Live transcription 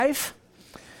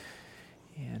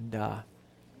And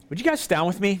would you guys stand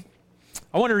with me?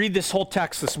 I want to read this whole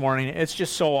text this morning. It's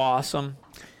just so awesome.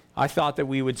 I thought that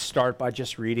we would start by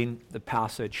just reading the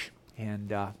passage. And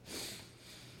so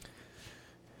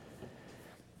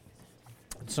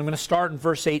I'm going to start in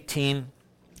verse 18.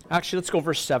 Actually, let's go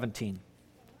verse 17.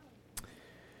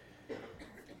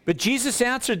 But Jesus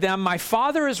answered them, "My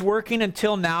Father is working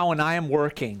until now, and I am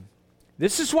working."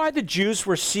 This is why the Jews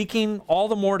were seeking all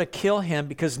the more to kill him,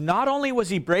 because not only was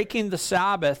he breaking the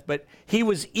Sabbath, but he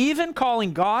was even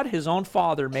calling God his own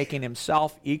Father, making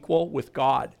himself equal with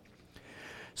God.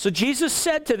 So Jesus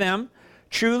said to them,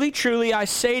 "Truly, truly, I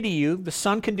say to you, the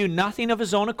Son can do nothing of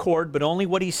his own accord, but only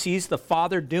what he sees the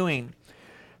Father doing.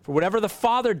 For whatever the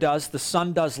Father does, the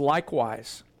Son does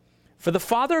likewise. For the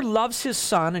Father loves his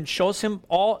Son and shows him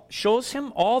all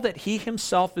that he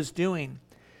himself is doing.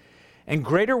 And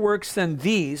greater works than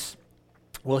these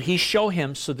will he show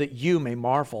him, so that you may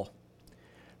marvel.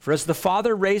 For as the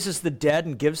Father raises the dead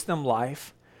and gives them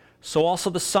life, so also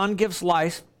the Son gives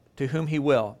life to whom he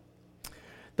will.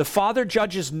 The Father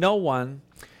judges no one,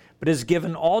 but has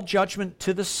given all judgment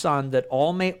to the Son, that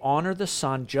all may honor the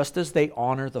Son just as they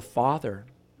honor the Father.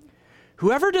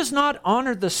 Whoever does not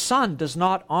honor the Son does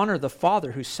not honor the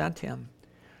Father who sent him.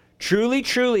 Truly,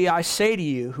 truly, I say to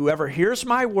you, whoever hears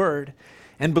my word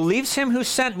and believes him who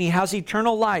sent me has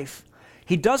eternal life.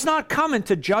 He does not come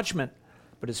into judgment,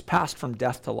 but is passed from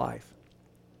death to life.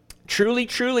 Truly,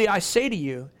 truly, I say to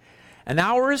you, an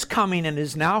hour is coming and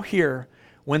is now here,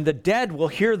 when the dead will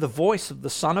hear the voice of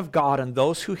the Son of God, and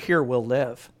those who hear will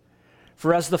live.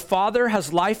 For as the Father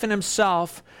has life in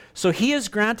himself, so he has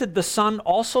granted the Son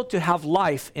also to have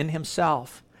life in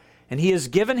himself. And he has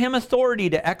given him authority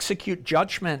to execute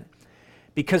judgment,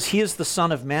 because he is the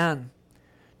Son of Man.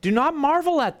 Do not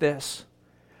marvel at this,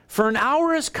 for an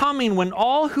hour is coming when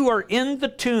all who are in the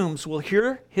tombs will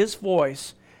hear his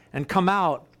voice and come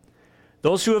out.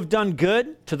 Those who have done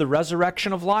good, to the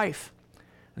resurrection of life,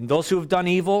 and those who have done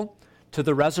evil, to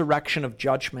the resurrection of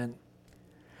judgment.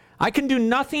 I can do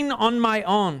nothing on my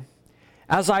own.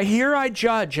 As I hear, I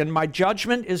judge, and my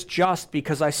judgment is just,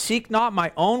 because I seek not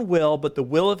my own will, but the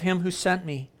will of him who sent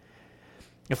me.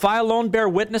 If I alone bear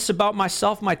witness about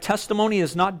myself, my testimony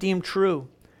is not deemed true.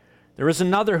 There is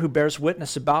another who bears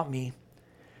witness about me,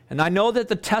 and I know that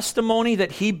the testimony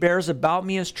that he bears about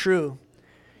me is true.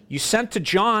 You sent to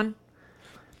John,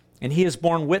 and he has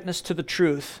borne witness to the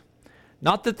truth.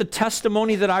 Not that the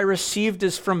testimony that I received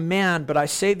is from man, but I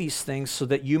say these things so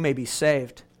that you may be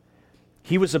saved.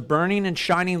 He was a burning and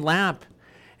shining lamp,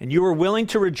 and you were willing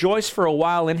to rejoice for a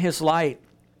while in his light.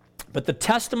 But the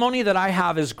testimony that I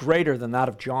have is greater than that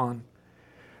of John.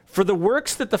 For the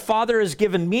works that the Father has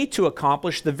given me to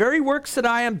accomplish, the very works that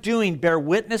I am doing, bear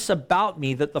witness about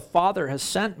me that the Father has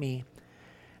sent me.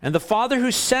 And the Father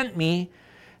who sent me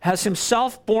has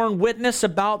himself borne witness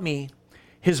about me.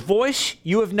 His voice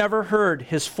you have never heard,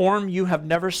 his form you have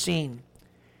never seen.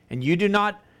 And you do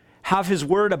not have his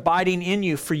word abiding in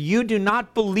you, for you do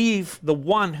not believe the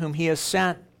one whom he has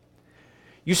sent.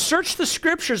 You search the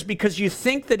scriptures because you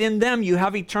think that in them you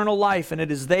have eternal life, and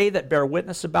it is they that bear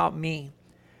witness about me.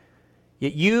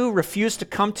 Yet you refuse to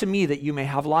come to me that you may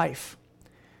have life.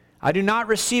 I do not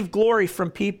receive glory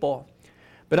from people,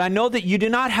 but I know that you do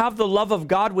not have the love of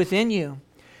God within you.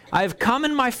 I have come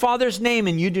in my Father's name,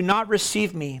 and you do not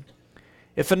receive me.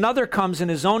 If another comes in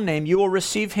his own name, you will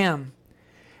receive him.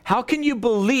 How can you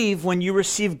believe when you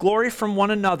receive glory from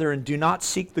one another and do not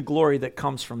seek the glory that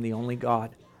comes from the only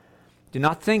God? Do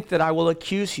not think that I will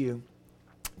accuse you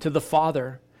to the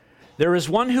Father. There is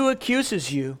one who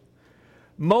accuses you,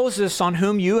 Moses, on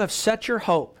whom you have set your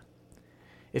hope.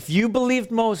 If you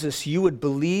believed Moses, you would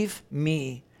believe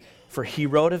me, for he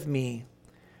wrote of me.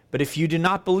 But if you do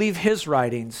not believe his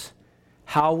writings,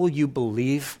 how will you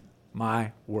believe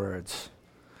my words?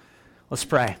 Let's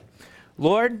pray.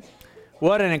 Lord,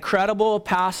 what an incredible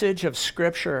passage of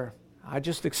Scripture. I'm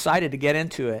just excited to get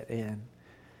into it and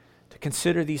to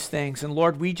consider these things. And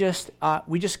Lord, we just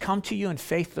come to you in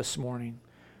faith this morning.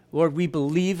 Lord, we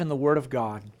believe in the Word of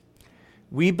God.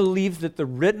 We believe that the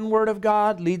written Word of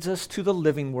God leads us to the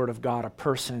living Word of God, a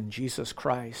person, Jesus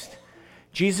Christ.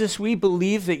 Jesus, we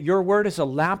believe that your Word is a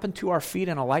lamp unto our feet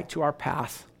and a light to our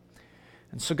path.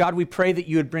 And so, God, we pray that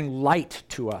you would bring light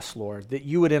to us, Lord, that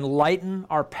you would enlighten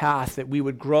our path, that we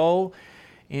would grow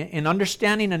in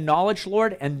understanding and knowledge,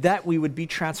 Lord, and that we would be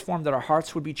transformed, that our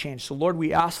hearts would be changed. So, Lord,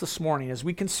 we ask this morning, as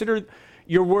we consider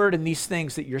your word and these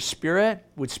things, that your Spirit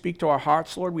would speak to our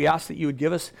hearts, Lord. We ask that you would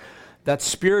give us that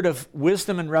spirit of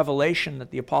wisdom and revelation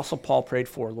that the Apostle Paul prayed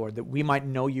for, Lord, that we might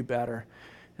know you better.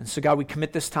 And so, God, we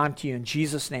commit this time to you in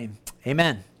Jesus' name.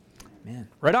 Amen. Amen.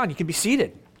 Right on. You can be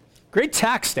seated. Great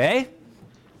text, eh?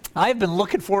 I've been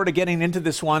looking forward to getting into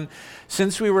this one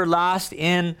since we were last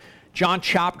in John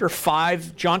chapter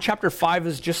 5. John chapter 5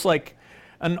 is just like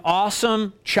an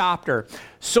awesome chapter.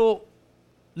 So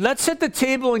let's set the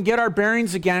table and get our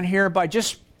bearings again here by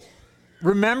just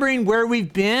remembering where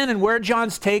we've been and where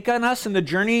John's taken us and the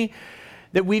journey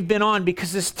that we've been on.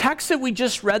 Because this text that we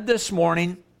just read this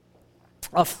morning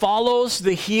follows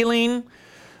the healing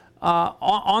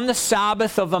on the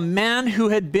Sabbath of a man who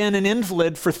had been an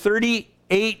invalid for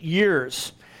 38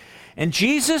 years. And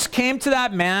Jesus came to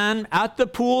that man at the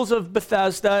pools of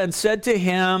Bethesda and said to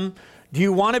him, "Do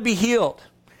you want to be healed?"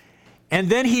 And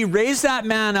then he raised that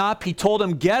man up. He told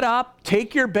him, "Get up,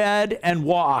 take your bed, and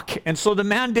walk." And so the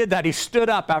man did that. He stood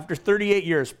up after 38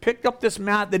 years, picked up this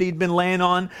mat that he'd been laying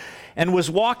on, and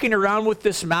was walking around with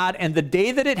this mat. And the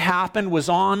day that it happened was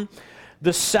on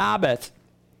the Sabbath.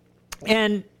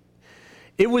 And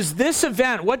it was this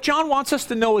event. What John wants us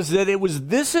to know is that it was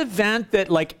this event that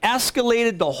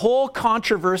escalated the whole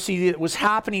controversy that was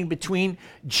happening between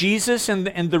Jesus and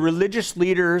the religious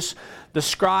leaders, the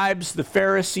scribes, the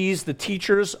Pharisees, the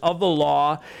teachers of the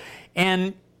law.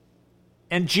 And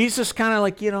Jesus kind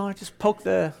of just poked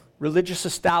the religious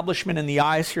establishment in the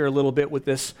eyes here a little bit with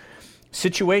this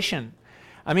situation.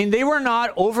 I mean, they were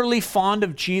not overly fond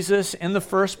of Jesus in the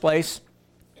first place.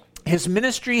 His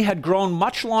ministry had grown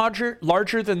much larger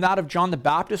than that of John the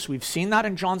Baptist. We've seen that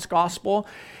in John's gospel.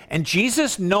 And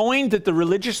Jesus, knowing that the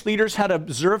religious leaders had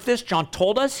observed this, John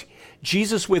told us,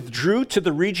 Jesus withdrew to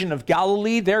the region of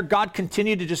Galilee. There, God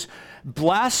continued to just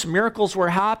bless. Miracles were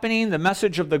happening. The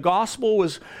message of the gospel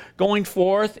was going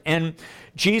forth. And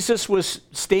Jesus was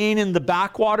staying in the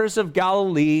backwaters of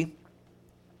Galilee.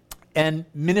 And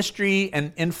ministry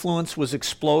and influence was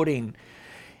exploding.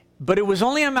 But it was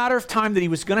only a matter of time that he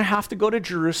was going to have to go to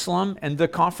Jerusalem, and the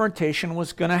confrontation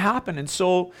was going to happen. And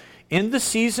so in the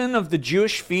season of the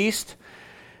Jewish feast,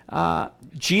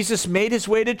 Jesus made his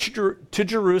way to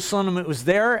Jerusalem, and it was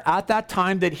there at that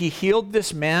time that he healed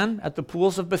this man at the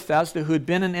pools of Bethesda who had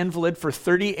been an invalid for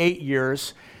 38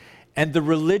 years, and the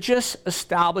religious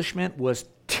establishment was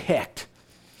ticked.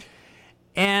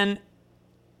 And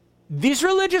these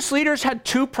religious leaders had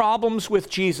two problems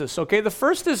with Jesus, okay? The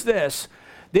first is this.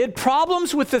 They had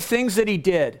problems with the things that he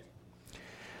did.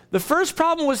 The first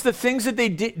problem was the things that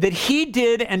he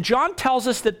did, and John tells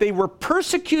us that they were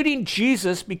persecuting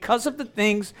Jesus because of the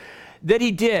things that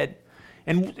he did.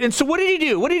 And so what did he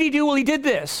do? What did he do? Well, he did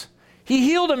this. He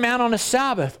healed a man on a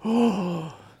Sabbath.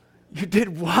 Oh, you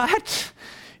did what?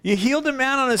 He healed a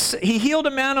man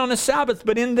on a Sabbath,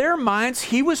 but in their minds,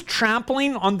 he was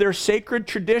trampling on their sacred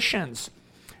traditions.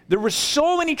 There were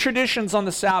so many traditions on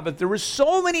the Sabbath. There were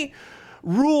so many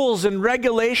rules and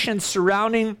regulations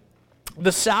surrounding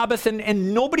the Sabbath,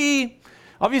 and nobody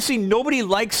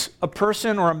likes a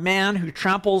person or a man who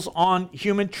tramples on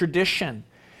human tradition.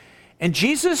 And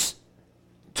Jesus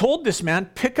told this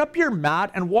man, "Pick up your mat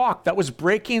and walk." That was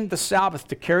breaking the Sabbath,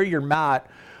 to carry your mat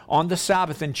on the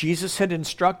Sabbath, and Jesus had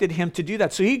instructed him to do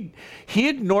that. So he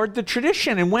ignored the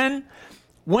tradition, and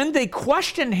when they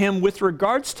questioned him with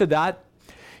regards to that,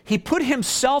 he put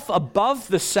himself above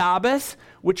the Sabbath,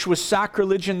 which was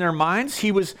sacrilege in their minds.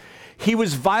 He was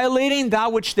violating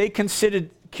that which they considered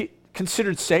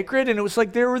sacred. And it was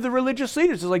like they were the religious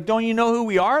leaders. It's like, don't you know who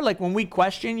we are? Like when we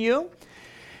question you.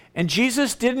 And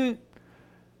Jesus didn't,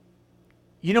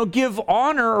 give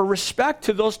honor or respect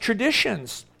to those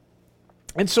traditions.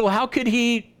 And so how could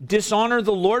he dishonor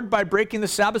the Lord by breaking the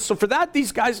Sabbath? So for that,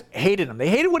 these guys hated him. They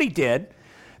hated what he did.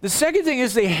 The second thing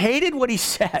is they hated what he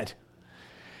said.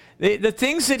 The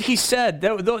things that he said,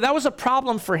 that was a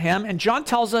problem for him. And John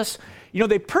tells us,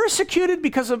 they persecuted him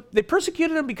because of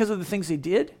the things he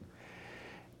did,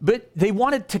 but they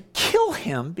wanted to kill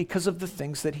him because of the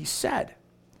things that he said.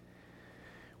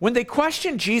 When they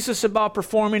questioned Jesus about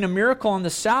performing a miracle on the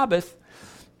Sabbath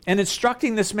and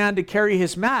instructing this man to carry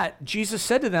his mat, Jesus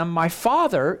said to them, "My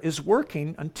Father is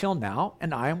working until now,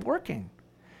 and I am working."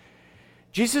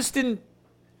 It's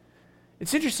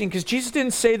interesting because Jesus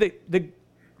didn't say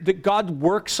that God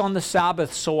works on the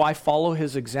Sabbath, so I follow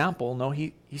his example. No,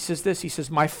 he says this. He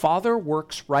says, "My Father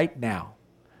works right now.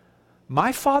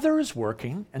 My Father is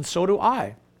working, and so do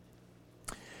I."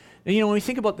 And when we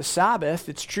think about the Sabbath,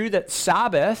 it's true that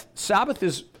Sabbath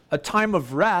is a time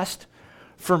of rest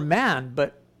for man,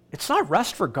 but it's not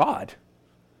rest for God.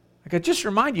 I just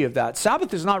remind you of that.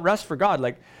 Sabbath is not rest for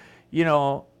God.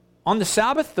 On the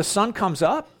Sabbath, the sun comes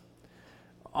up.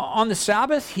 On the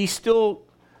Sabbath, he still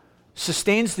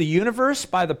sustains the universe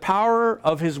by the power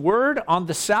of his word. On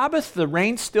the Sabbath, the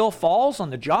rain still falls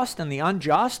on the just and the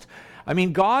unjust. I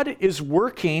mean, God is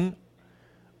working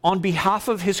on behalf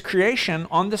of his creation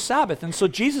on the Sabbath. And so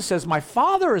Jesus says, my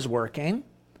Father is working,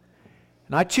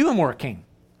 and I too am working.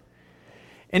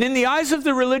 And in the eyes of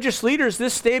the religious leaders,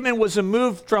 this statement was a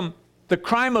move from the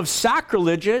crime of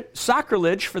sacrilege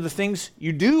for the things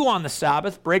you do on the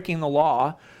Sabbath, breaking the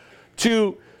law,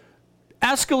 to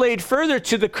escalate further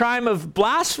to the crime of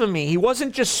blasphemy. He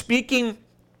wasn't just speaking,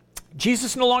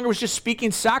 Jesus no longer was just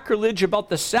speaking sacrilege about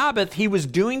the Sabbath. He was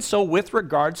doing so with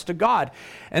regards to God.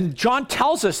 And John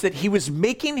tells us that he was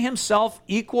making himself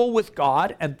equal with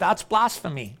God, and that's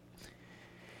blasphemy.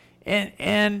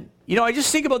 And you know, I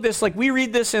just think about this, like we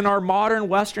read this in our modern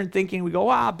Western thinking, we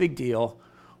go, big deal.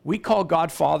 We call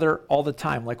God Father all the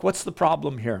time. Like, what's the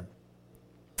problem here?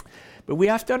 But we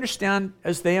have to understand,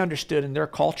 as they understood in their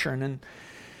culture and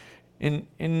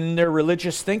in their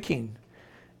religious thinking,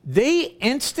 they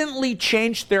instantly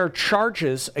changed their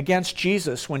charges against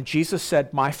Jesus when Jesus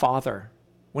said, my Father.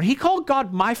 When he called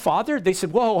God my Father, they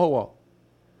said, whoa.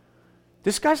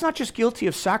 This guy's not just guilty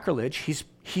of sacrilege,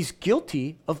 he's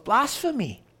guilty of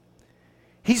blasphemy.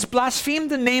 He's blasphemed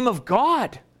the name of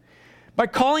God by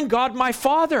calling God my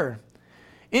Father.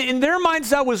 In their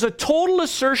minds, that was a total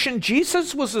assertion.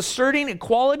 Jesus was asserting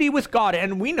equality with God,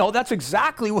 and we know that's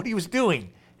exactly what he was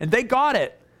doing, and they got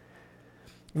it.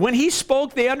 When he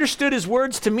spoke, they understood his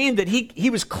words to mean that he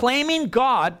was claiming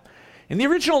God. In the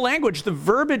original language, the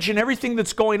verbiage and everything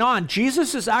that's going on,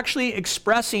 Jesus is actually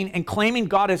expressing and claiming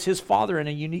God as his Father in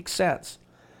a unique sense.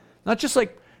 Not just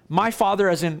like my Father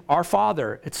as in our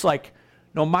Father. It's like,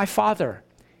 no, my Father.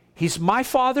 He's my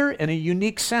Father in a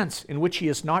unique sense in which he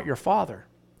is not your Father.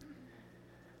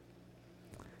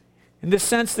 In the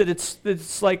sense that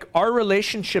it's like our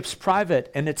relationship's private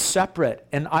and it's separate,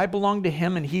 and I belong to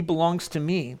him and he belongs to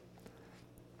me.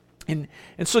 And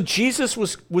so Jesus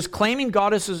was claiming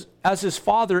God as his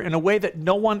Father in a way that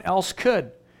no one else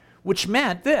could, which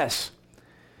meant this.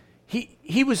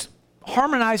 He was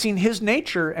harmonizing his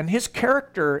nature and his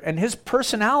character and his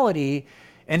personality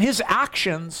and his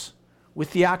actions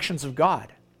with the actions of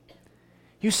God.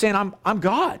 He was saying, I'm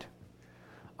God.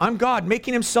 I'm God,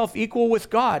 making himself equal with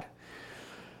God,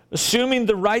 assuming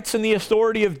the rights and the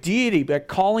authority of deity by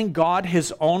calling God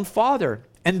his own Father.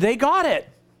 And they got it.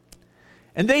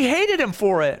 And they hated him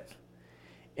for it.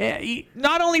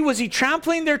 Not only was he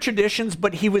trampling their traditions,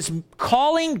 but he was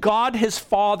calling God his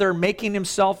Father, making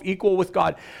himself equal with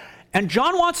God. And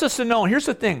John wants us to know, here's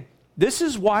the thing, this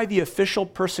is why the official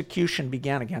persecution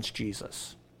began against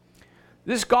Jesus.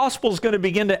 This gospel is going to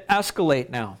begin to escalate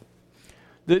now.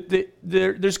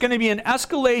 There's going to be an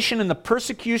escalation in the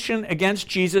persecution against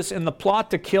Jesus and the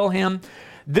plot to kill him.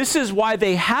 This is why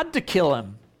they had to kill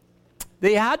him.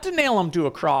 They had to nail him to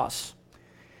a cross.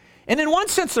 And in one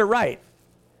sense, they're right.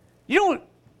 You know,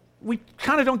 we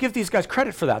kind of don't give these guys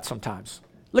credit for that sometimes.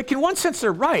 Like, in one sense,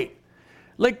 they're right.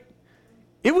 Like,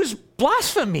 it was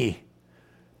blasphemy.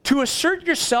 To assert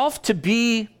yourself to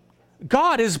be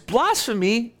God is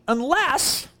blasphemy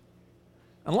unless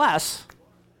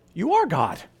you are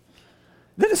God.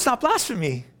 Then it's not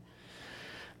blasphemy.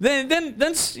 Then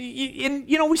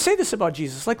you know, we say this about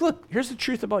Jesus. Like, look, here's the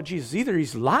truth about Jesus. Either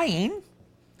he's lying,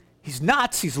 he's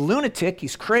nuts, he's a lunatic,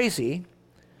 he's crazy,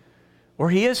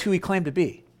 or he is who he claimed to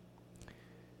be.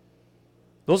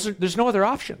 There's no other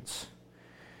options.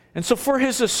 And so for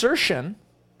his assertion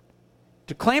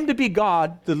to claim to be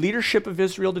God, the leadership of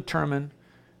Israel determined,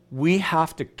 we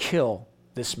have to kill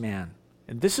this man.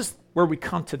 And this is where we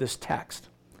come to this text.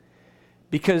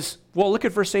 Because, well, look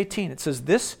at verse 18. It says,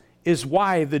 this is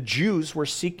why the Jews were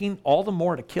seeking all the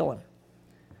more to kill him.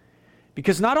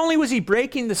 Because not only was he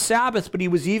breaking the Sabbath, but he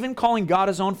was even calling God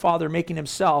his own Father, making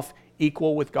himself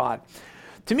equal with God.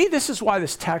 To me, this is why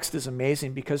this text is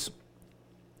amazing, because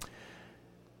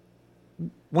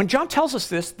when John tells us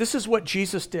this is what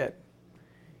Jesus did.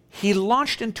 He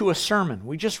launched into a sermon.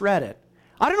 We just read it.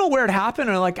 I don't know where it happened.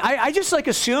 Or I just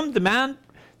assumed the man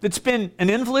that's been an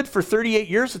invalid for 38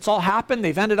 years, it's all happened.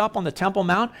 They've ended up on the Temple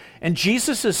Mount, and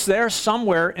Jesus is there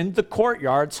somewhere in the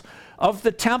courtyards of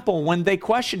the temple when they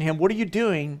question him, what are you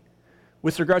doing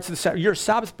with regards to the Sabbath? You're a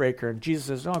Sabbath breaker. And Jesus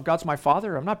says, no, God's my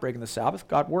Father. I'm not breaking the Sabbath.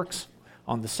 God works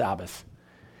on the Sabbath.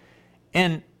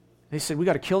 And they said, we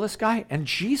got to kill this guy. And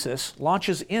Jesus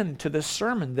launches into this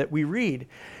sermon that we read.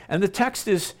 And the text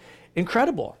is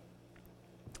incredible.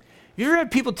 Have you ever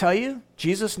had people tell you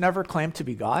Jesus never claimed to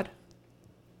be God?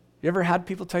 You ever had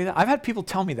people tell you that? I've had people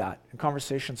tell me that in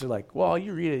conversations. They're like, well,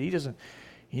 you read it.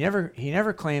 He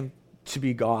never claimed to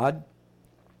be God.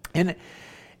 And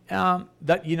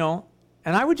that, you know,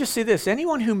 and I would just say this,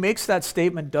 anyone who makes that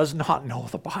statement does not know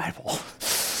the Bible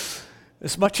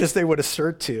as much as they would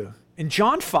assert to. In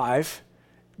John 5,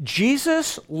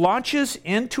 Jesus launches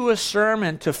into a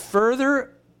sermon to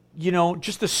further,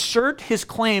 just assert his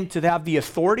claim to have the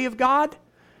authority of God,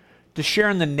 to share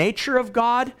in the nature of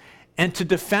God, and to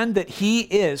defend that he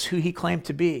is who he claimed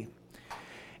to be.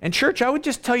 And church, I would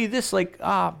just tell you this,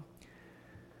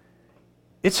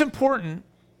 it's important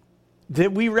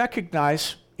that we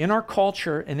recognize in our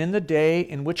culture and in the day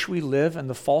in which we live and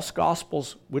the false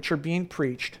gospels which are being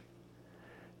preached,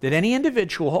 that any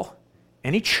individual,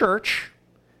 any church,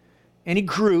 any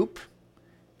group,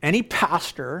 any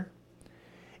pastor,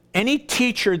 any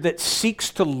teacher that seeks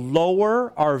to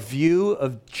lower our view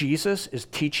of Jesus is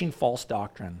teaching false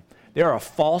doctrine. They are a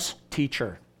false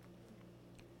teacher.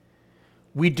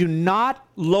 We do not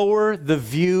lower the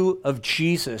view of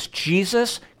Jesus.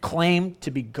 Jesus claimed to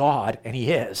be God, and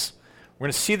he is. We're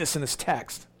going to see this in this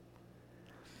text.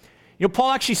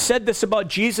 Paul actually said this about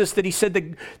Jesus, that he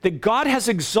said that God has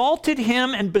exalted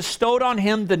him and bestowed on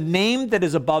him the name that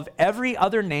is above every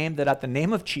other name, that at the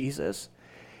name of Jesus,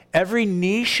 every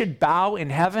knee should bow in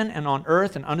heaven and on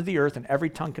earth and under the earth, and every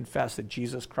tongue confess that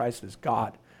Jesus Christ is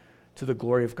God, to the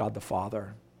glory of God the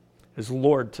Father, is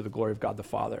Lord to the glory of God the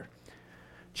Father.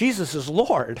 Jesus is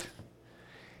Lord.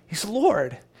 He's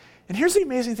Lord. And here's the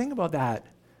amazing thing about that.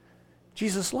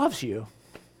 Jesus loves you.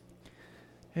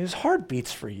 His heart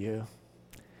beats for you.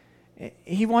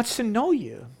 He wants to know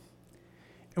you.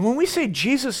 And when we say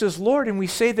Jesus is Lord and we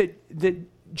say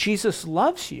that Jesus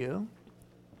loves you,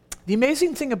 the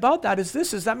amazing thing about that is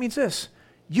that means this.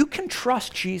 You can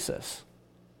trust Jesus.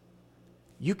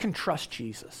 You can trust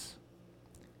Jesus.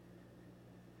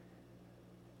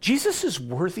 Jesus is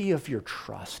worthy of your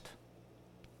trust.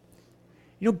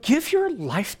 Give your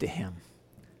life to him.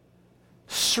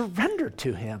 Surrender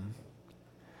to him.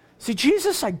 See,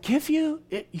 Jesus, I give you,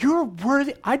 you're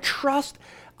worthy. I trust,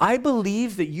 I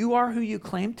believe that you are who you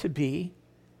claim to be,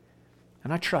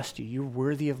 and I trust you. You're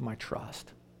worthy of my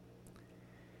trust.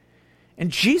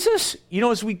 And Jesus,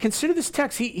 as we consider this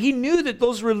text, he knew that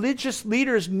those religious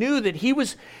leaders knew that he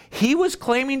was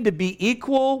claiming to be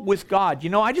equal with God.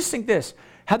 I just think this,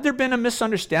 had there been a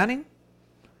misunderstanding,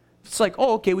 it's like,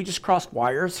 oh, okay, we just crossed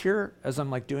wires here as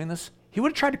I'm doing this. He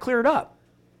would have tried to clear it up.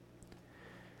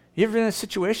 You ever been in a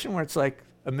situation where it's like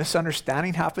a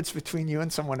misunderstanding happens between you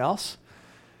and someone else?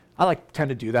 I tend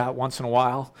to do that once in a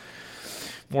while,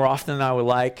 more often than I would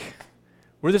like,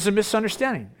 where there's a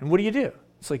misunderstanding. And what do?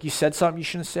 It's like you said something you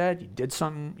shouldn't have said, you did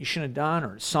something you shouldn't have done,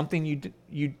 or something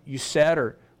you said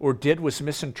or did was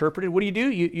misinterpreted. What do?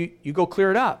 You go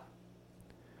clear it up.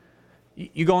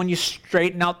 You go and you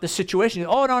straighten out the situation.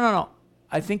 Oh, no.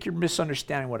 I think you're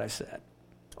misunderstanding what I said.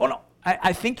 Oh, no.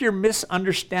 I think you're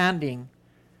misunderstanding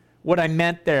what I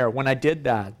meant there when I did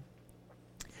that.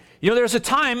 There's a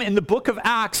time in the book of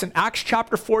Acts, in Acts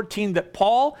chapter 14, that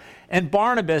Paul and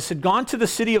Barnabas had gone to the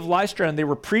city of Lystra and they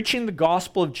were preaching the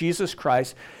gospel of Jesus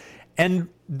Christ. And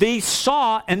they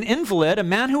saw an invalid, a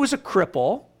man who was a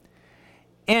cripple,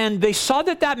 and they saw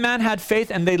that man had faith,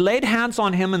 and they laid hands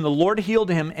on him, and the Lord healed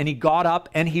him, and he got up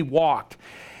and he walked.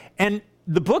 And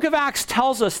the book of Acts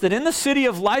tells us that in the city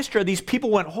of Lystra, these people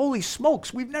went, holy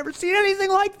smokes, we've never seen anything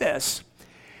like this.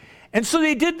 And so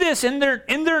they did this in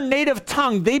their native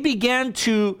tongue. They began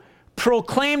to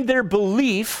proclaim their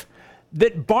belief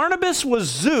that Barnabas was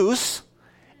Zeus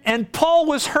and Paul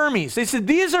was Hermes. They said,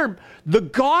 the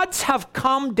gods have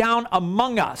come down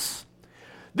among us.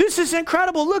 This is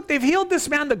incredible. Look, they've healed this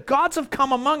man. The gods have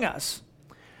come among us.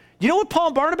 You know what Paul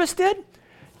and Barnabas did?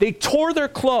 They tore their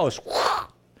clothes.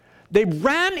 They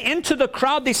ran into the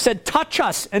crowd. They said, touch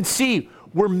us and see.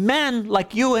 We're men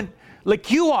like you and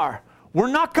like you are.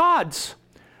 We're not gods.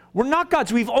 We're not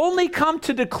gods. We've only come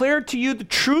to declare to you the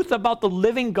truth about the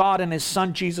living God and his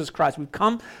son, Jesus Christ. We've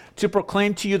come to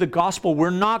proclaim to you the gospel. We're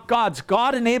not gods.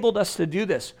 God enabled us to do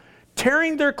this.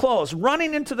 Tearing their clothes,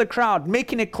 running into the crowd,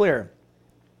 making it clear.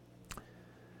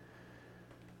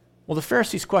 Well, the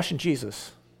Pharisees questioned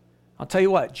Jesus. I'll tell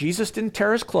you what, Jesus didn't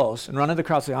tear his clothes and run into the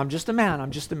crowd and say, I'm just a man,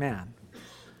 I'm just a man.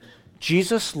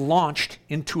 Jesus launched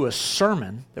into a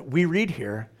sermon that we read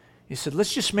here. He said,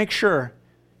 let's just make sure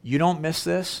you don't miss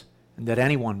this and that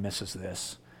anyone misses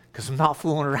this, because I'm not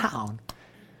fooling around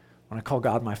when I call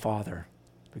God my Father,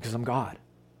 because I'm God.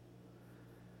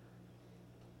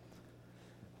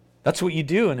 That's what you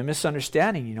do in a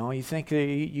misunderstanding, You think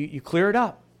you clear it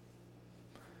up.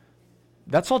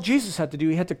 That's all Jesus had to do.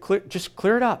 He had to just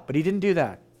clear it up, but he didn't do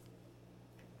that.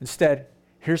 Instead,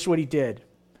 here's what he did.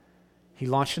 He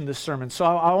launched into this sermon. So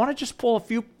I want to just pull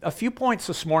a few points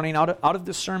this morning out of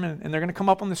this sermon, and they're going to come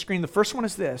up on the screen. The first one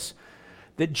is this,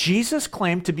 that Jesus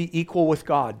claimed to be equal with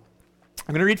God.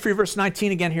 I'm going to read for you verse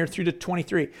 19 again here through to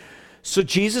 23. So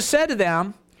Jesus said to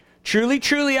them, Truly,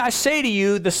 truly, I say to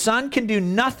you, the Son can do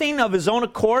nothing of his own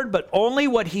accord, but only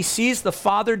what he sees the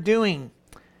Father doing.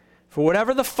 For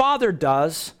whatever the Father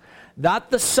does,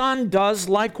 that the Son does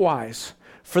likewise.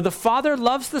 For the Father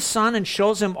loves the Son and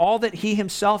shows him all that he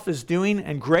himself is doing,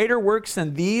 and greater works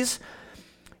than these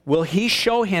will he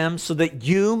show him, so that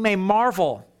you may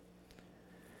marvel.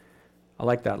 I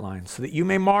like that line, so that you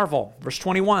may marvel. Verse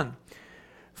 21.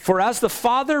 For as the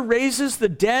Father raises the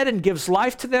dead and gives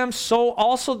life to them, so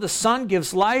also the Son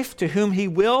gives life to whom he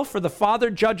will. For the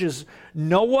Father judges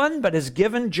no one, but has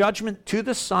given judgment to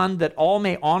the Son, that all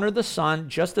may honor the Son,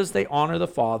 just as they honor the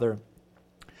Father.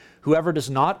 Whoever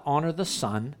does not honor the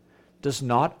Son does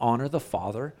not honor the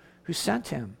Father who sent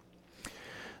him.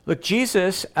 Look,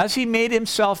 Jesus, as he made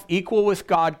himself equal with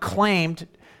God,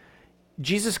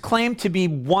 Jesus claimed to be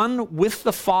one with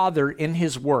the Father in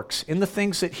his works, in the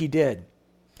things that he did.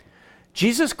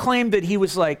 Jesus claimed that he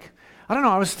was like, I don't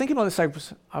know, I was thinking about this.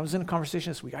 I was in a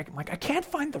conversation this week. I'm like, I can't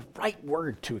find the right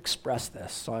word to express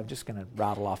this, so I'm just going to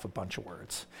rattle off a bunch of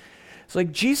words. It's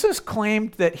like Jesus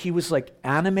claimed that he was like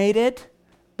animated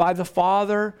by the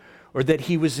Father, or that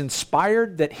he was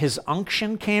inspired, that his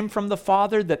unction came from the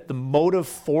Father, that the motive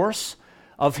force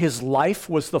of his life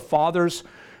was the Father's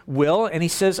will. And he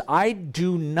says, I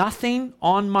do nothing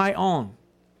on my own.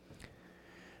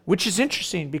 Which is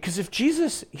interesting, because if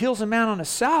Jesus heals a man on a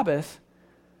Sabbath,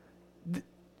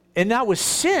 and that was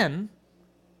sin,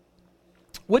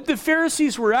 what the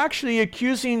Pharisees were actually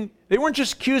accusing, they weren't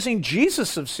just accusing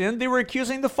Jesus of sin, they were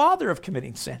accusing the Father of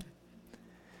committing sin.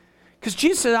 Because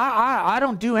Jesus said, I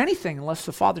don't do anything unless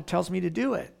the Father tells me to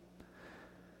do it.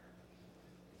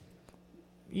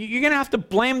 You're going to have to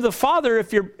blame the Father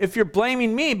if you're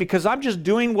blaming me, because I'm just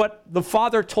doing what the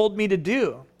Father told me to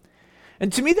do.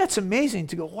 And to me, that's amazing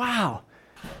to go, wow,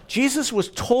 Jesus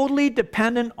was totally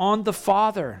dependent on the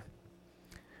Father.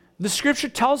 The Scripture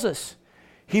tells us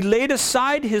he laid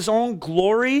aside his own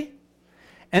glory,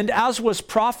 and as was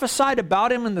prophesied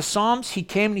about him in the Psalms, he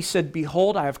came and he said,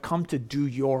 behold, I have come to do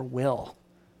your will.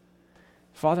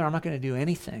 Father, I'm not going to do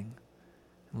anything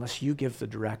unless you give the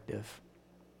directive.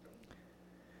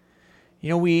 You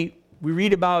know, we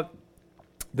read about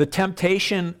the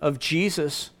temptation of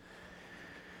Jesus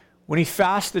when he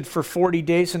fasted for 40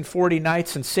 days and 40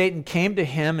 nights, and Satan came to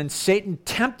him, and Satan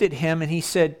tempted him, and he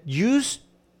said, use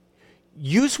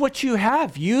what you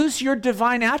have. Use your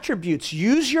divine attributes.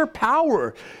 Use your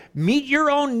power. Meet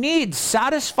your own needs.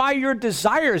 Satisfy your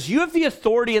desires. You have the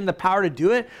authority and the power to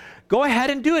do it. Go ahead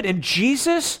and do it. And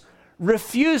Jesus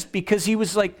refused, because he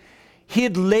was like, he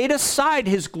had laid aside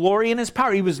his glory and his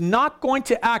power. He was not going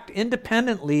to act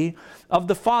independently of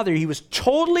the Father. He was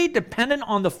totally dependent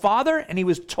on the Father, and he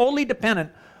was totally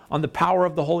dependent on the power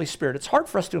of the Holy Spirit. It's hard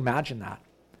for us to imagine that.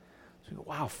 So,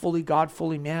 wow, fully God,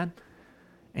 fully man.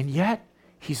 And yet,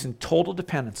 he's in total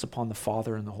dependence upon the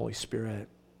Father and the Holy Spirit.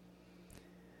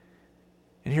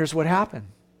 And here's what happened.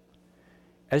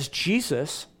 As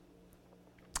Jesus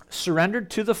surrendered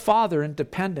to the Father in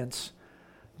dependence,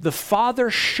 the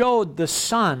Father showed the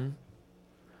Son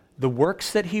the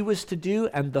works that he was to do,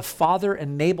 and the Father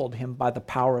enabled him by the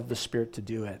power of the Spirit to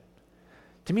do it.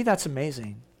 To me, that's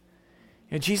amazing.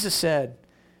 You know, Jesus said,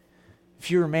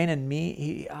 if you remain in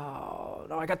me, oh,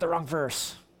 no, I got the wrong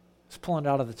verse. I was pulling it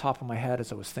out of the top of my head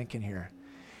as I was thinking here.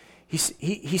 He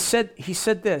said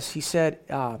this. He said,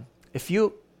 if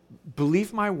you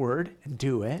believe my word and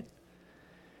do it,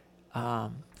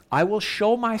 I will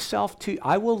show myself to you.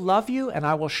 I will love you, and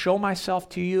I will show myself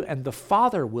to you, and the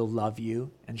Father will love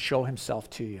you and show himself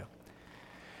to you.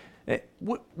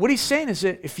 What he's saying is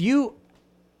that if you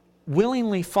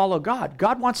willingly follow God,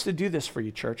 God wants to do this for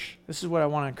you, church. This is what I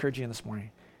want to encourage you in this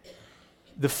morning.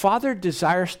 The Father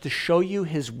desires to show you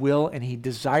his will, and he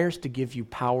desires to give you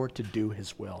power to do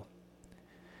his will.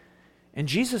 And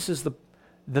Jesus is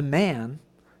the man,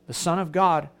 the Son of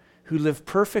God, who lived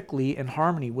perfectly in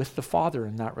harmony with the Father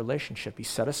in that relationship. He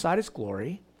set aside his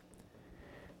glory,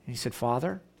 and he said,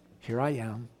 Father, here I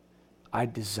am. I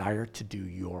desire to do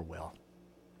your will.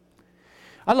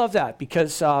 I love that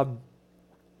because, often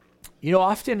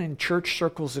in church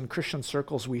circles and Christian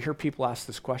circles, we hear people ask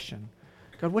this question,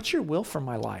 God, what's your will for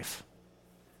my life?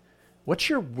 What's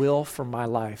your will for my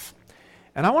life?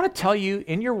 And I want to tell you,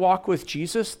 in your walk with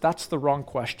Jesus, that's the wrong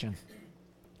question.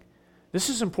 This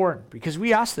is important because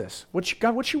we ask this.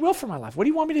 God, what's your will for my life? What do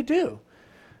you want me to do?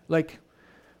 Like,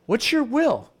 what's your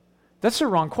will? That's the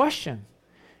wrong question.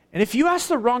 And if you ask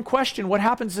the wrong question, what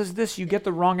happens is this, you get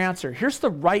the wrong answer. Here's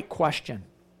the right question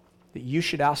that you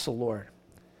should ask the Lord.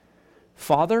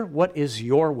 Father, what is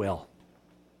your will?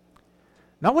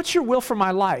 Not what's your will for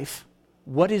my life,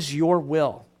 what is your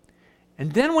will?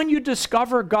 And then when you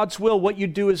discover God's will, what you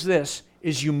do is this,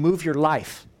 is you move your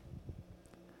life.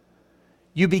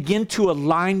 You begin to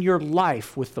align your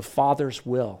life with the Father's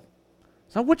will.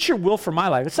 It's not what's your will for my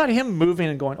life. It's not him moving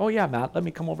and going, oh yeah, Matt, let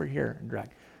me come over here and drag.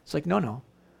 It's like, no,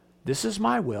 this is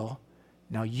my will.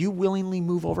 Now you willingly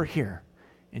move over here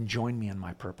and join me in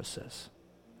my purposes.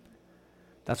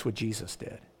 That's what Jesus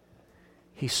did.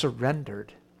 He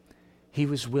surrendered. He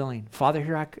was willing. Father,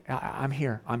 here I'm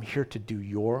here. I'm here to do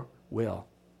your will.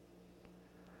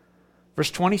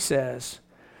 Verse 20 says,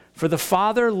 for the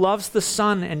Father loves the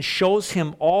Son and shows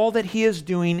him all that he is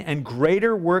doing, and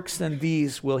greater works than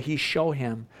these will he show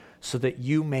him, so that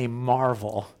you may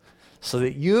marvel. So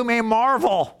that you may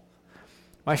marvel.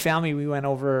 My family, we went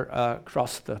over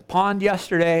across the pond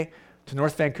yesterday to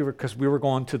North Vancouver because we were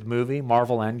going to the movie,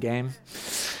 Marvel Endgame.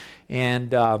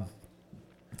 And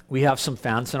we have some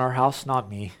fans in our house, not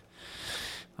me.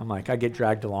 I'm like, I get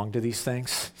dragged along to these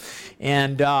things.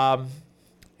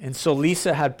 And so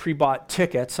Lisa had pre-bought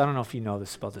tickets. I don't know if you know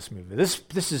this about this movie.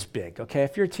 This is big, okay?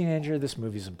 If you're a teenager, this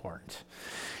movie's important.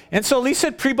 And so Lisa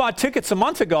had pre-bought tickets a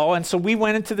month ago, and so we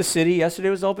went into the city.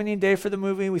 Yesterday was opening day for the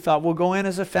movie. We thought we'll go in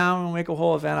as a family and make a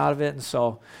whole event out of it. And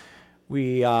so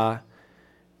we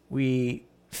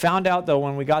found out, though,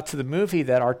 when we got to the movie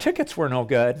that our tickets were no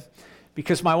good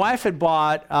because my wife had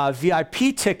bought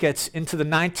VIP tickets into the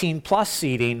 19-plus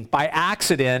seating by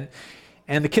accident,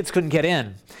 and the kids couldn't get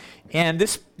in. And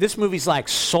this movie's like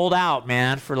sold out,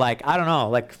 man, for like, I don't know,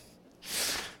 like,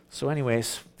 so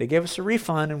anyways, they gave us a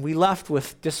refund and we left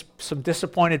with some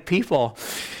disappointed people.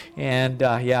 And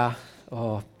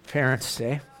parents,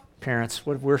 Parents,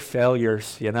 we're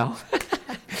failures, you know?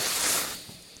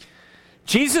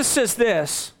 Jesus says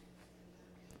this,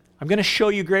 I'm going to show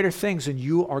you greater things and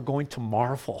you are going to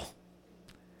marvel.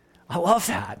 I love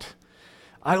that.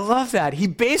 I love that. He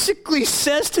basically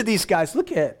says to these guys,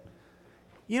 look at,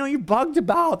 you're bugged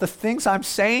about the things I'm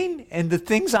saying and the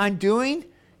things I'm doing.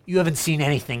 You haven't seen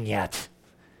anything yet.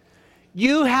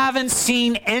 You haven't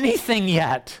seen anything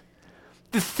yet.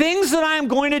 The things that I'm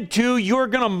going to do, you're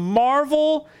going to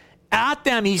marvel at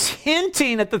them. He's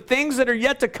hinting at the things that are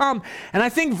yet to come. And I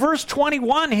think verse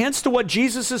 21 hints to what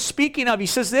Jesus is speaking of. He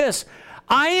says this,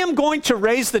 I am going to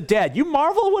raise the dead. You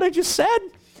marvel at what I just said?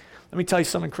 Let me tell you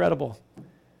something incredible.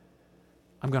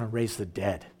 I'm going to raise the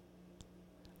dead.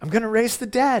 I'm going to raise the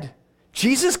dead.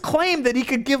 Jesus claimed that he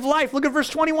could give life. Look at verse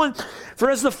 21.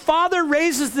 For as the Father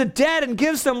raises the dead and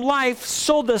gives them life,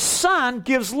 so the Son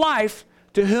gives life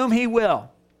to whom he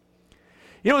will.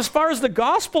 As far as the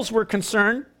Gospels were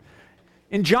concerned,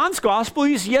 in John's Gospel,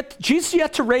 Jesus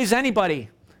yet to raise anybody.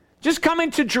 Just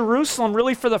coming to Jerusalem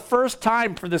really for the first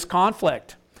time for this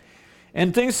conflict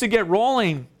and things to get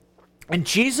rolling. And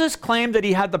Jesus claimed that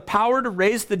he had the power to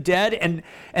raise the dead, and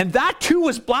that too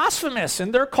was blasphemous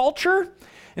in their culture.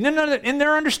 And in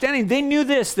their understanding, they knew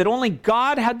this, that only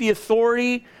God had the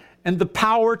authority and the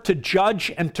power to judge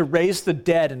and to raise the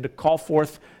dead and to call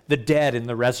forth the dead in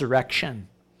the resurrection.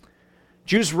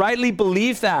 Jews rightly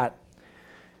believed that.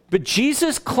 But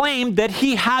Jesus claimed that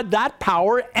he had that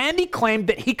power, and he claimed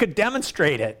that he could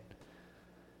demonstrate it,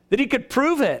 that he could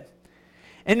prove it.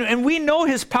 And we know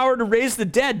his power to raise the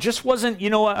dead just wasn't,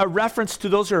 a reference to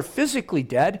those who are physically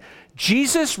dead.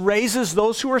 Jesus raises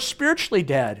those who are spiritually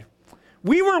dead.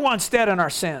 We were once dead in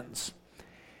our sins.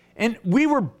 And we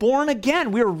were born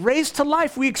again. We were raised to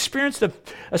life. We experienced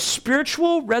a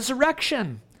spiritual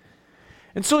resurrection.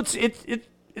 And so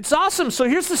it's awesome. So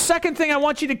here's the second thing I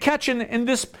want you to catch in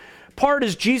this part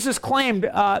is Jesus claimed,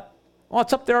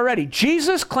 it's up there already.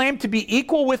 Jesus claimed to be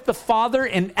equal with the Father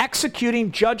in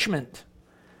executing judgment.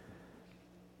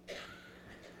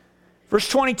 Verse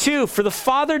 22, for the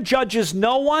Father judges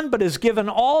no one, but has given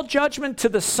all judgment to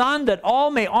the Son, that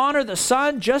all may honor the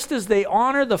Son, just as they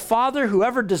honor the Father.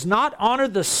 Whoever does not honor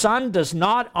the Son does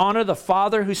not honor the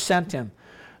Father who sent him.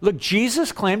 Look,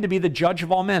 Jesus claimed to be the judge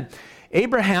of all men.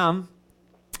 Abraham,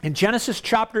 in Genesis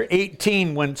chapter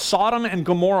 18, when Sodom and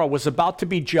Gomorrah was about to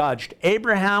be judged,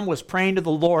 Abraham was praying to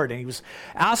the Lord, and he was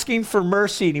asking for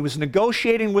mercy, and he was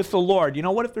negotiating with the Lord.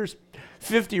 What if there's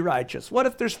 50 righteous? What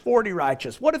if there's 40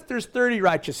 righteous? What if there's 30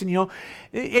 righteous? And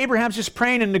Abraham's just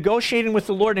praying and negotiating with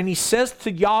the Lord, and he says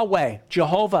to Yahweh,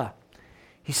 Jehovah,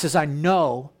 he says, I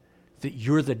know that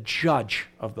you're the judge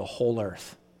of the whole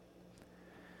earth.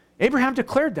 Abraham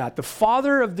declared that. The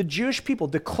father of the Jewish people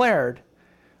declared,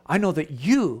 I know that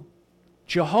you,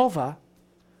 Jehovah,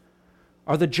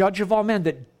 are the judge of all men,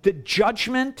 that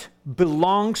judgment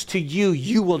belongs to you.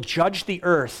 You will judge the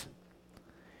earth.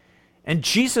 And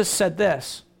Jesus said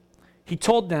this. He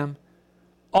told them,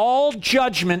 all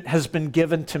judgment has been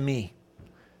given to me.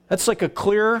 That's like a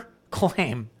clear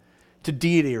claim. to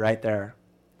deity right there.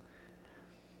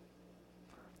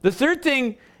 The third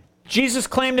thing Jesus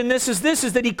claimed in this is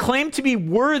that he claimed to be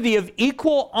worthy of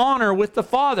equal honor with the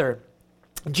Father.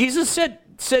 Jesus said,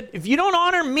 if you don't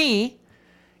honor me,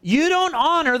 you don't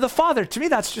honor the Father. To me,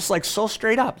 that's just like so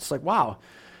straight up. It's like, wow,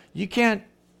 you can't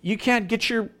get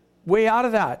your way out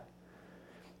of that.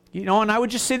 You know, and I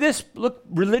would just say this, look,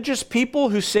 religious people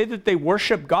who say that they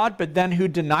worship God, but then who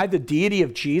deny the deity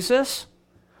of Jesus,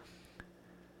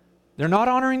 they're not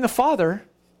honoring the Father.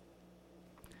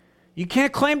 You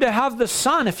can't claim to have the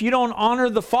Son if you don't honor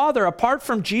the Father. Apart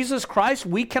from Jesus Christ,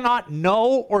 we cannot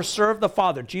know or serve the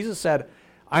Father. Jesus said,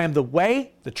 I am the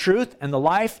way, the truth, and the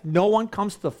life. No one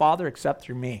comes to the Father except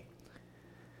through me.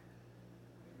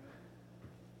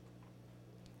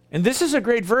 And this is a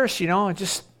great verse, you know,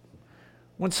 just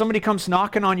when somebody comes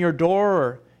knocking on your door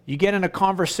or you get in a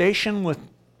conversation with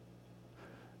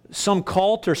some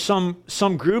cult or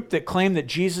some group that claim that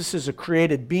Jesus is a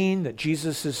created being, that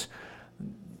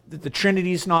that the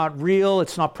Trinity is not real,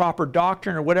 it's not proper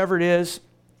doctrine or whatever it is,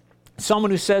 someone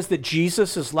who says that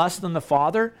Jesus is less than the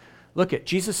Father, look at,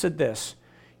 Jesus said this,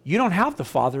 you don't have the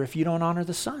Father if you don't honor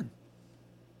the Son.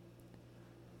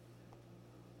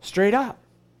 Straight up.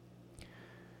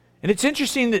 And it's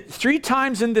interesting that 3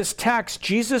 times in this text,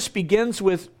 Jesus begins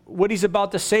with what he's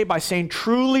about to say by saying,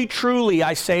 truly, truly,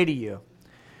 I say to you.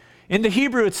 In the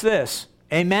Hebrew, it's this,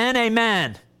 amen,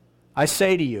 amen, I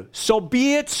say to you. So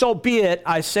be it,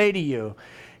 I say to you.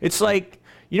 It's like,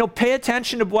 you know, pay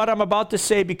attention to what I'm about to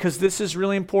say because this is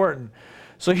really important.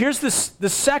 So here's the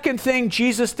second thing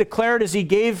Jesus declared as he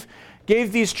gave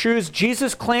these truths.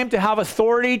 Jesus claimed to have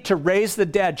authority to raise the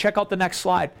dead. Check out the next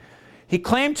slide. He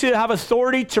claimed to have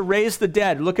authority to raise the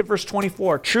dead. Look at verse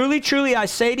 24. Truly, truly, I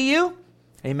say to you,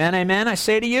 amen, amen, I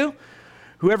say to you,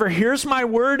 whoever hears my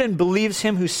word and believes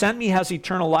him who sent me has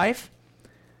eternal life.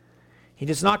 He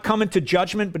does not come into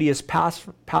judgment, but he has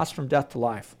passed from death to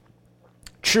life.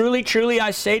 Truly, truly,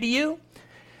 I say to you,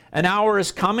 an hour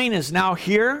is coming, is now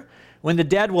here, when the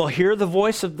dead will hear the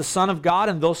voice of the Son of God,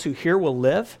 and those who hear will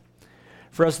live.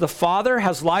 For as the Father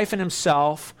has life in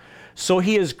himself, so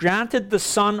he has granted the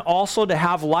Son also to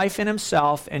have life in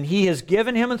himself, and he has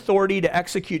given him authority to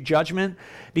execute judgment,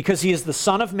 because he is the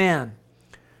Son of Man.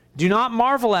 Do not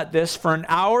marvel at this, for an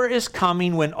hour is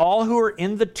coming when all who are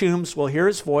in the tombs will hear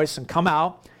his voice and come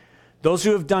out, those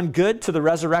who have done good to the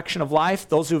resurrection of life,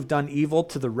 those who have done evil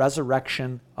to the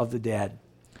resurrection of the dead.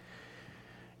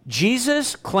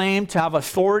 Jesus claimed to have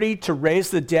authority to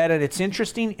raise the dead, and it's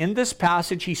interesting, in this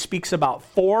passage he speaks about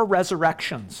 4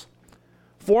 resurrections.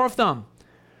 4 of them.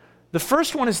 The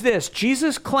first one is this.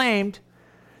 Jesus claimed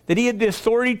that he had the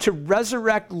authority to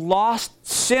resurrect lost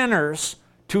sinners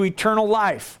to eternal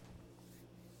life.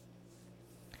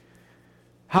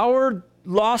 How are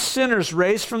lost sinners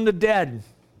raised from the dead?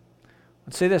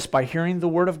 Let's say this, by hearing the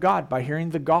word of God, by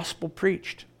hearing the gospel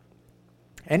preached.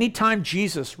 Anytime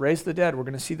Jesus raised the dead, we're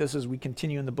going to see this as we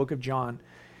continue in the book of John,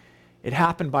 it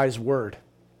happened by his word.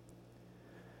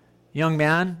 Young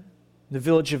man in the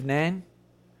village of Nain,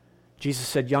 Jesus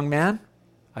said, young man,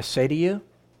 I say to you,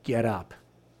 get up.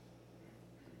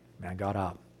 Man got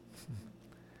up.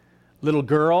 Little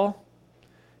girl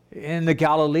in the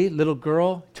Galilee, little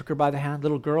girl, took her by the hand,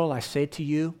 little girl, I say to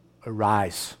you,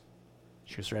 arise.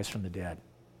 She was raised from the dead.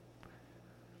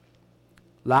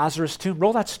 Lazarus' tomb,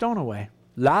 roll that stone away.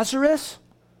 Lazarus,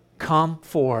 come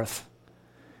forth.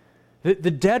 The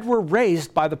dead were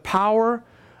raised by the power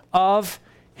of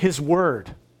his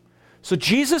word. So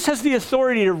Jesus has the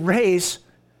authority to raise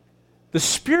the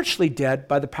spiritually dead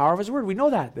by the power of his word. We know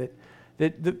that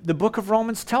the book of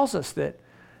Romans tells us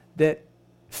that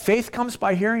faith comes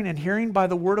by hearing and hearing by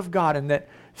the word of God, and that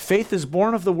faith is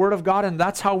born of the word of God, and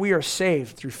that's how we are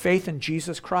saved, through faith in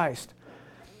Jesus Christ.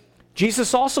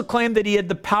 Jesus also claimed that he had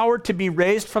the power to be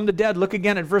raised from the dead. Look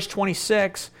again at verse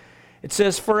 26. It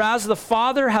says, for as the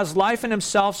Father has life in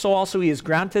himself, so also he has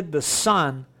granted the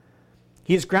Son.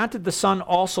 He has granted the Son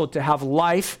also to have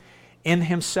life in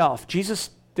himself. Jesus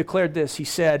declared this. He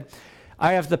said,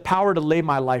 I have the power to lay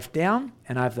my life down,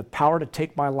 and I have the power to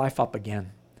take my life up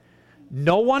again.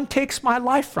 No one takes my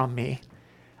life from me.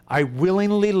 I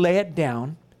willingly lay it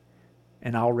down,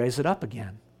 and I'll raise it up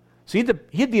again. So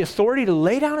he had the authority to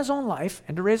lay down his own life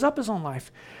and to raise up his own life.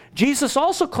 Jesus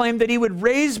also claimed that he would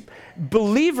raise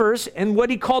believers in what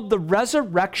he called the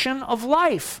resurrection of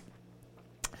life.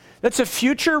 That's a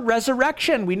future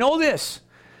resurrection. We know this.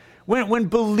 When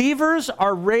believers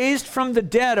are raised from the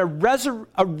dead, a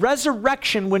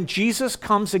resurrection when Jesus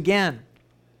comes again.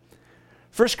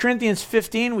 1 Corinthians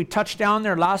 15, we touched down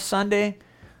there last Sunday.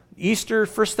 Easter,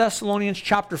 1 Thessalonians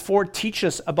chapter 4 teach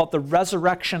us about the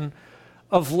resurrection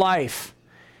of life.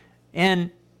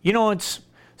 And,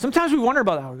 sometimes we wonder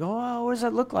about that. We go, oh, what does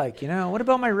that look like? What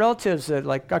about my relatives that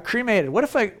got cremated? What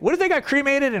if they got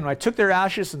cremated and I took their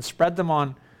ashes and spread them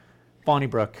on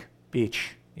Bonnybrook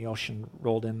Beach? The ocean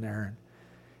rolled in there.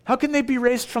 How can they be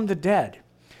raised from the dead?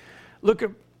 Look,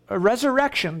 a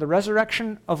resurrection, the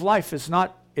resurrection of life it's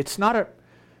not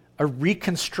a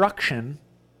reconstruction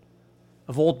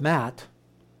of old Matt,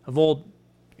 of old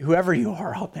whoever you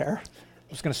are out there. I'm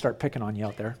just going to start picking on you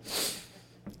out there.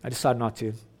 I decided not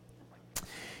to.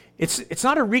 It's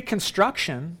not a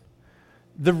reconstruction.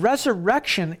 The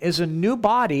resurrection is a new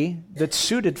body that's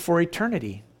suited for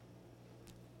eternity.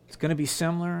 It's going to be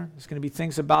similar. There's going to be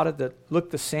things about it that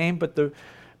look the same, but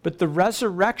the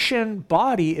resurrection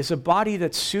body is a body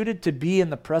that's suited to be in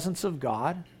the presence of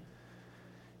God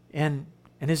and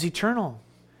is eternal.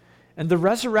 And the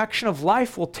resurrection of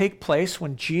life will take place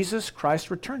when Jesus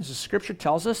Christ returns. The scripture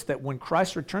tells us that when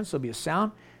Christ returns, there'll be a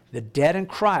sound. The dead in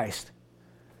Christ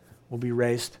will be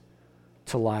raised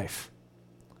to life.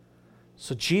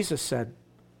 So Jesus said,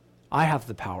 I have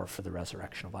the power for the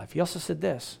resurrection of life. He also said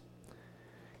this.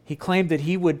 He claimed that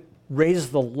he would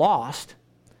raise the lost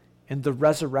in the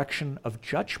resurrection of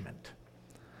judgment.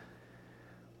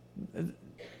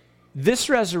 This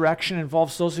resurrection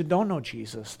involves those who don't know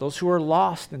Jesus, those who are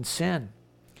lost in sin.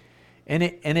 And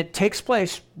it takes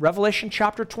place, Revelation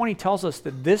chapter 20 tells us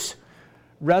that this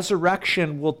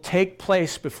resurrection will take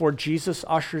place before Jesus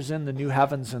ushers in the new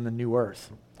heavens and the new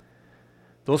earth.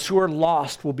 Those who are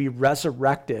lost will be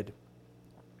resurrected.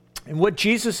 And what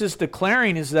Jesus is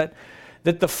declaring is that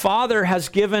the Father has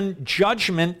given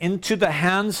judgment into the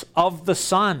hands of the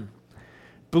Son.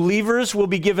 Believers will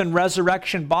be given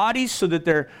resurrection bodies so that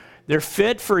they're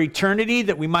fit for eternity,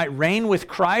 that we might reign with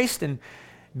Christ and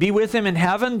be with him in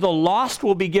heaven. The lost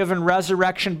will be given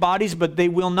resurrection bodies, but they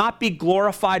will not be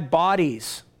glorified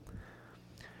bodies.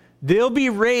 They'll be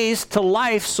raised to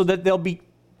life so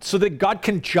that God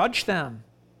can judge them.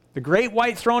 The great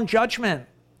white throne judgment.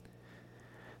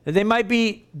 That they might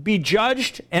be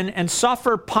judged and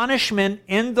suffer punishment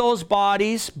in those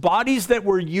bodies. Bodies that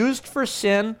were used for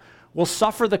sin will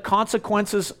suffer the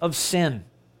consequences of sin.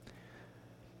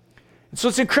 And so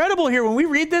it's incredible here when we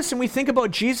read this and we think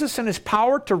about Jesus and his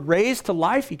power to raise to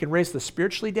life. He can raise the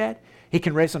spiritually dead. He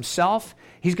can raise himself.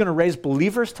 He's going to raise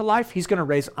believers to life. He's going to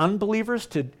raise unbelievers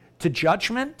to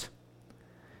judgment.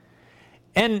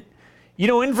 And,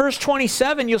 in verse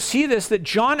 27, you'll see this, that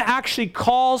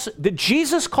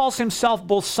Jesus calls himself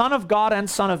both Son of God and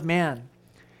Son of Man.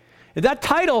 That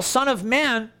title, Son of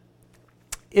Man,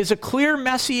 is a clear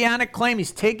messianic claim.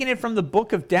 He's taking it from the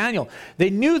book of Daniel. They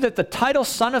knew that the title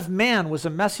Son of Man was a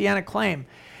messianic claim.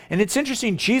 And it's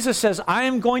interesting, Jesus says, I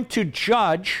am going to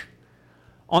judge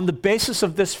on the basis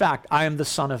of this fact. I am the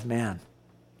Son of Man.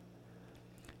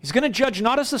 He's going to judge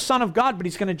not as the Son of God, but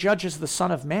he's going to judge as the Son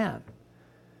of Man.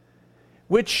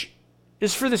 Which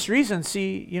is for this reason.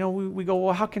 See, we go,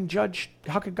 well, how could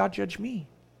God judge me?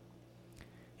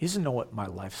 He doesn't know what my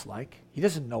life's like. He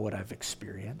doesn't know what I've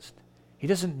experienced. He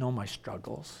doesn't know my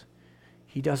struggles.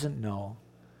 He doesn't know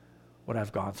what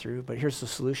I've gone through. But here's the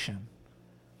solution.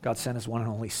 God sent his one and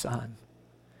only Son.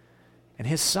 And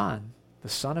his Son, the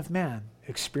Son of Man,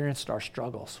 experienced our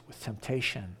struggles with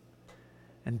temptation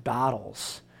and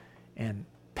battles and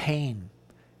pain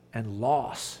and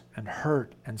loss and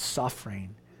hurt and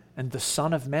suffering. And the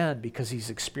Son of Man, because he's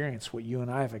experienced what you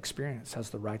and I have experienced, has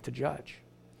the right to judge.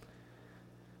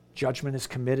 Judgment is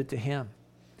committed to him.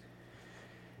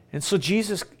 And so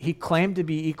Jesus, he claimed to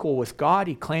be equal with God.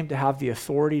 He claimed to have the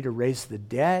authority to raise the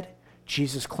dead.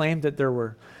 Jesus claimed that there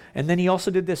were, and then he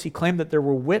also did this, he claimed that there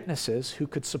were witnesses who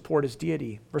could support his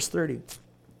deity. Verse 30.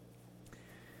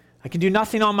 I can do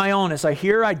nothing on my own. As I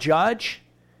hear, I judge.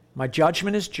 My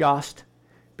judgment is just,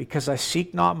 because I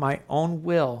seek not my own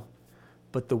will,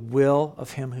 but the will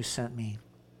of him who sent me.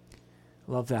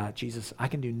 Love that. Jesus, I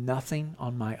can do nothing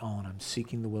on my own. I'm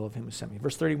seeking the will of him who sent me.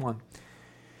 Verse 31.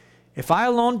 If I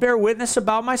alone bear witness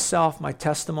about myself, my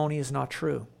testimony is not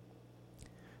true.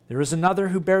 There is another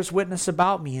who bears witness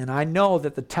about me, and I know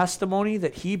that the testimony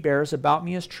that he bears about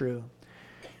me is true.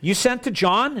 You sent to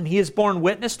John, and he has borne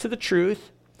witness to the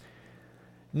truth.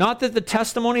 Not that the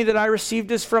testimony that I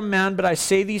received is from man, but I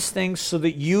say these things so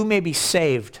that you may be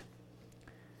saved.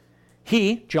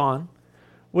 He, John,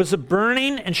 was a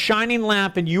burning and shining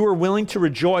lamp, and you were willing to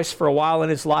rejoice for a while in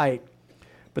his light.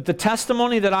 But the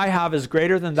testimony that I have is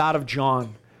greater than that of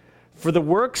John. For the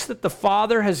works that the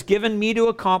Father has given me to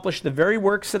accomplish, the very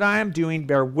works that I am doing,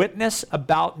 bear witness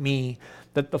about me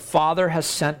that the Father has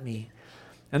sent me.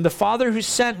 And the Father who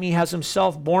sent me has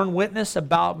himself borne witness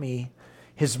about me.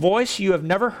 His voice you have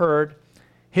never heard,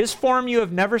 his form you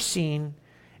have never seen,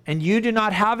 and you do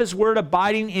not have his word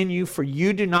abiding in you, for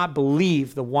you do not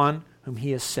believe the one whom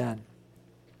he has sent.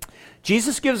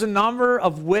 Jesus gives a number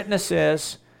of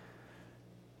witnesses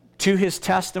to his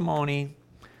testimony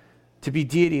to be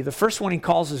deity. The first one he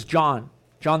calls is John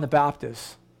the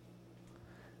Baptist.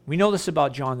 We know this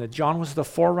about John, that John was the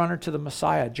forerunner to the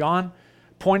Messiah. John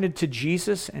pointed to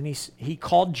Jesus, and he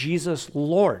called Jesus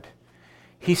Lord.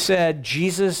 He said,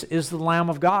 Jesus is the Lamb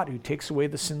of God who takes away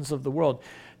the sins of the world.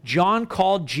 John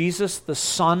called Jesus the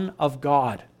Son of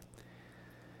God.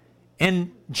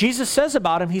 And Jesus says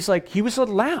about him, he's like, he was a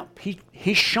lamp.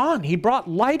 He shone. He brought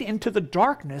light into the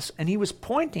darkness, and he was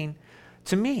pointing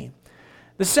to me.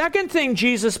 The second thing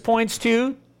Jesus points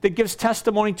to that gives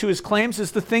testimony to his claims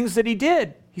is the things that he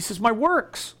did. He says, my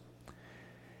works.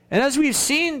 And as we've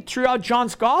seen throughout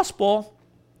John's gospel,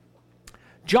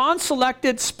 John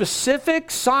selected specific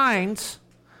signs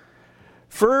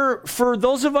for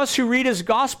those of us who read his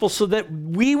gospel so that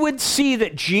we would see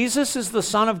that Jesus is the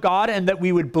Son of God and that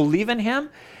we would believe in him,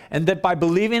 and that by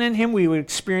believing in him we would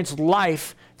experience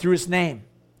life through his name.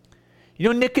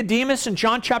 You know, Nicodemus in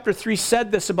John chapter 3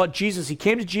 said this about Jesus. He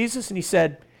came to Jesus and he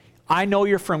said, I know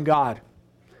you're from God,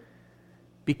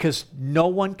 because no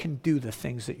one can do the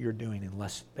things that you're doing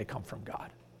unless they come from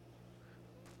God.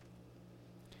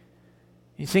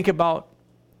 You think about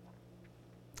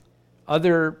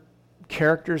other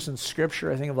characters in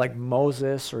Scripture, I think of like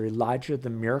Moses or Elijah, the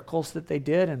miracles that they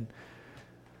did, and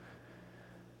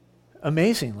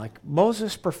amazing. Like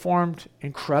Moses performed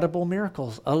incredible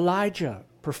miracles. Elijah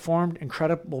performed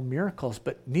incredible miracles,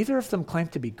 but neither of them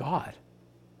claimed to be God.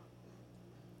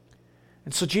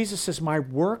 And so Jesus says, my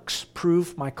works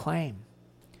prove my claim.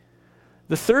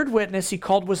 The third witness he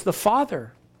called was the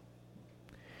Father.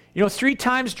 You know, 3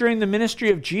 times during the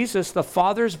ministry of Jesus, the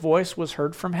Father's voice was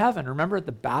heard from heaven. Remember at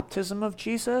the baptism of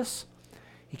Jesus?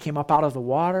 He came up out of the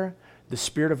water. The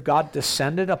Spirit of God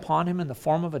descended upon him in the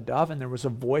form of a dove, and there was a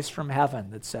voice from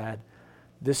heaven that said,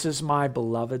 this is my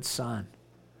beloved Son.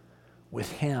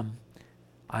 With him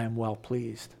I am well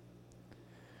pleased.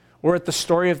 Or at the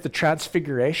story of the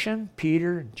Transfiguration,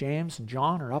 Peter and James and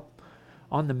John are up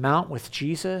on the mount with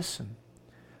Jesus, and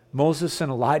Moses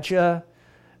and Elijah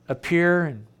appear,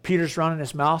 and Peter's running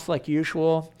his mouth like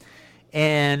usual,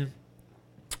 and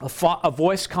a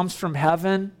voice comes from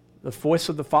heaven. The voice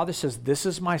of the Father says, this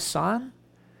is my Son.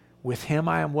 With him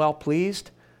I am well pleased.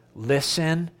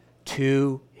 Listen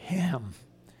to him.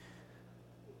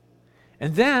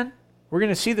 And then we're going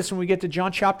to see this when we get to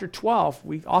John chapter 12.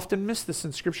 We often miss this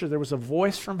in Scripture. There was a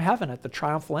voice from heaven at the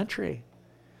triumphal entry.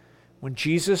 When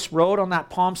Jesus rode on that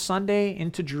Palm Sunday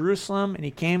into Jerusalem and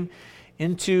he came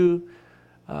into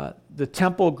the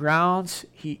temple grounds,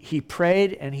 he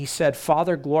prayed and he said,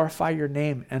 Father, glorify your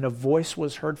name. And a voice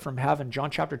was heard from heaven.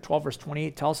 John chapter 12, verse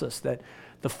 28 tells us that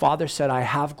the Father said, I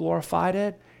have glorified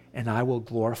it and I will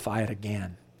glorify it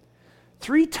again.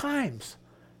 3 times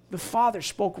the Father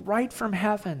spoke right from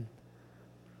heaven,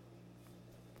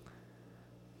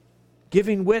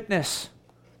 giving witness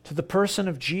to the person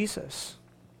of Jesus.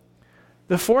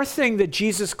 The fourth thing that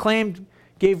Jesus claimed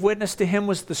gave witness to him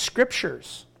was the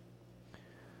Scriptures.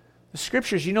 The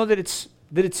Scriptures, you know that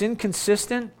it's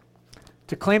inconsistent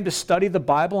to claim to study the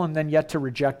Bible and then yet to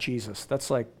reject Jesus. That's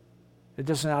like, it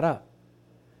doesn't add up.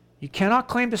 You cannot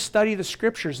claim to study the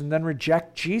Scriptures and then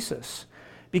reject Jesus.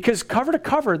 Because cover to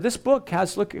cover, this book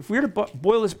has, look, if we were to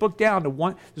boil this book down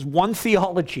to there's one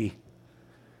theology,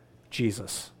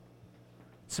 Jesus.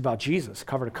 It's about Jesus,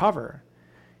 cover to cover.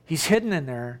 He's hidden in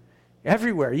there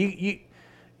everywhere. You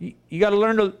got to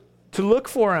learn to look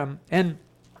for him. And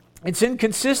it's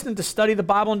inconsistent to study the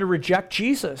Bible and to reject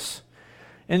Jesus.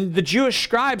 And the Jewish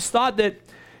scribes thought that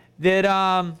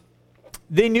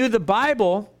they knew the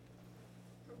Bible.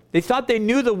 They thought they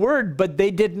knew the Word, but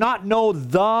they did not know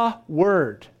the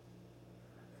Word.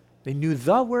 They knew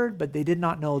the Word, but they did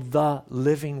not know the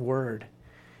living Word.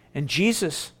 And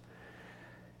Jesus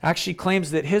actually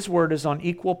claims that his word is on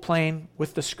equal plane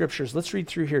with the Scriptures. Let's read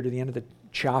through here to the end of the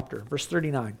chapter. Verse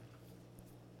 39.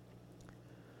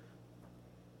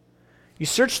 You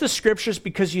search the Scriptures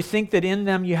because you think that in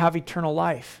them you have eternal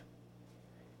life.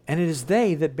 And it is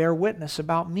they that bear witness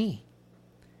about me.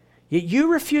 Yet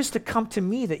you refuse to come to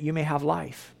me that you may have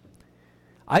life.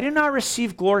 I do not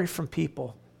receive glory from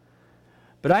people,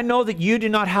 but I know that you do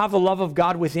not have the love of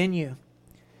God within you.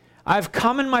 I have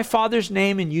come in my Father's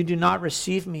name, and you do not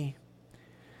receive me.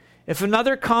 If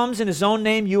another comes in his own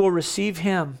name, you will receive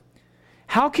him.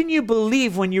 How can you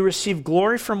believe when you receive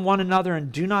glory from one another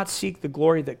and do not seek the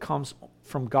glory that comes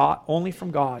from God, only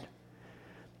from God?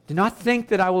 Do not think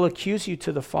that I will accuse you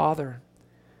to the Father.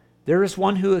 There is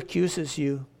one who accuses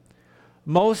you,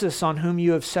 Moses, on whom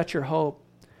you have set your hope.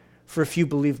 For if you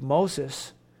believe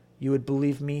Moses, you would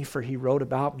believe me, for he wrote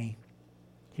about me.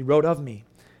 He wrote of me.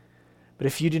 But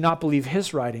if you do not believe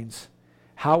his writings,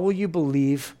 how will you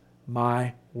believe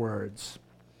my words?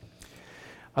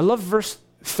 I love verse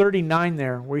 39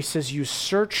 there, where he says, you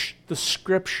search the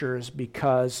scriptures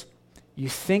because you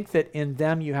think that in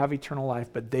them you have eternal life,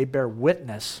 but they bear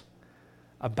witness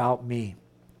about me.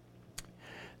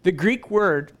 The Greek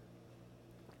word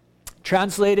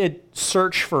translated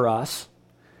search for us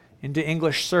into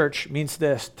English search means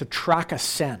this, to track a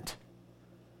scent.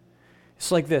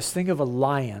 It's like this. Think of a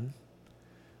lion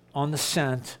on the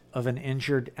scent of an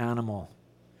injured animal.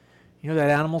 You know that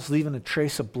animal's leaving a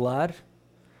trace of blood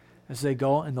as they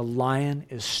go, and the lion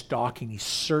is stalking. He's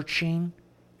searching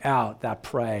out that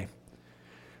prey.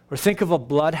 Or think of a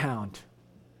bloodhound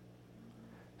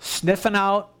sniffing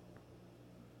out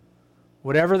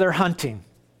whatever they're hunting.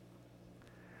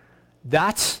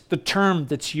 That's the term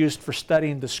that's used for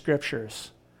studying the scriptures.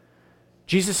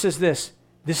 Jesus says this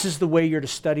is the way you're to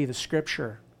study the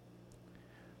scripture.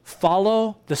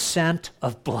 Follow the scent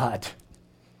of blood.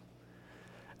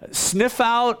 Sniff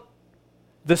out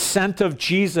the scent of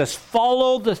Jesus.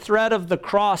 Follow the thread of the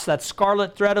cross, that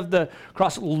scarlet thread of the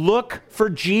cross. Look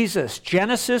for Jesus.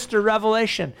 Genesis to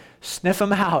Revelation. Sniff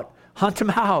him out. Hunt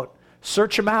him out.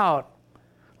 Search him out.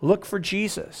 Look for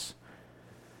Jesus.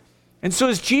 And so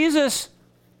as Jesus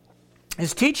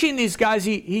is teaching these guys,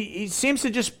 he seems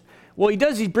to just,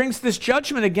 he brings this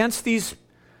judgment against these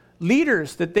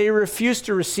leaders that they refuse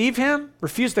to receive him,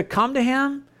 refuse to come to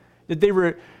him, that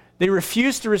they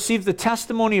refuse to receive the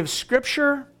testimony of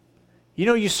Scripture. You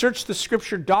know, you search the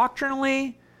Scripture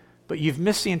doctrinally, but you've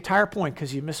missed the entire point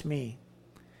because you missed me.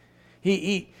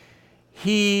 He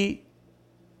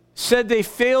said they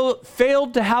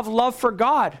failed to have love for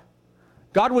God.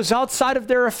 God was outside of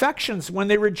their affections when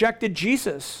they rejected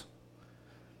Jesus.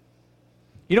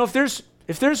 You know, if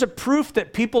there's a proof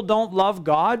that people don't love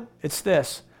God, it's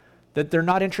this, that they're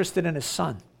not interested in his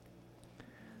Son.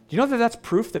 Do you know that that's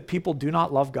proof that people do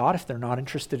not love God if they're not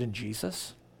interested in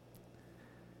Jesus?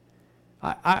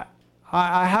 I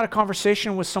had a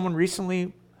conversation with someone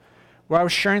recently where I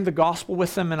was sharing the gospel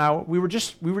with them, and we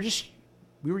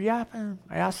were yapping.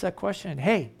 I asked that question,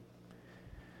 hey,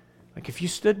 like if you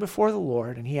stood before the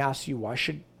Lord and he asked you, why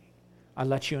should I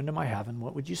let you into my heaven,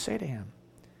 what would you say to him?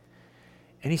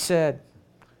 And he said,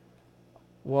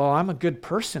 well, I'm a good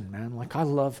person, man. Like I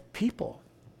love people.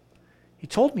 He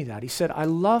told me that. He said, I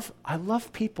love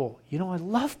people. You know, I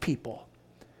love people.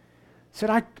 He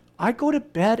said, I go to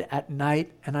bed at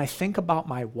night and I think about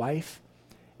my wife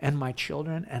and my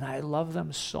children, and I love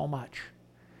them so much.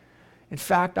 In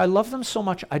fact, I love them so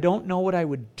much, I don't know what I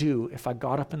would do if I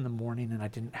got up in the morning and I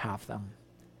didn't have them.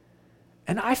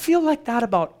 And I feel like that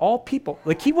about all people.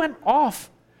 Like he went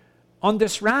off on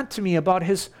this rant to me about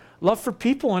his love for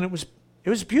people, and it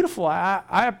was beautiful.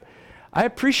 I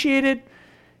appreciated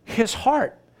his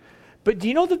heart. But do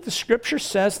you know that the Scripture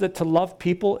says that to love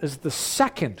people is the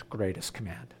second greatest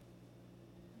command?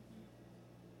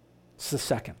 It's the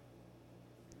second.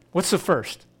 What's the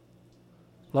first?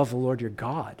 Love the Lord your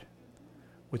God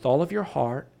with all of your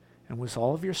heart and with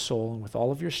all of your soul and with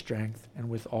all of your strength and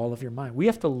with all of your mind. We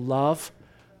have to love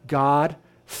God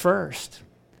first.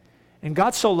 And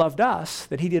God so loved us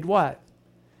that he did what?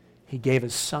 He gave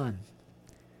his Son.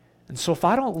 And so if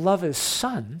I don't love his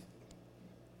Son,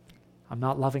 I'm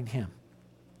not loving him.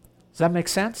 Does that make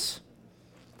sense?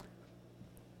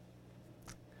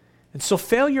 And so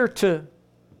failure to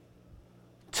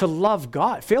love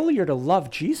God, failure to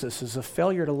love Jesus is a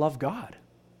failure to love God.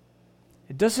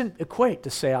 It doesn't equate to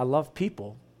say I love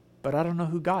people, but I don't know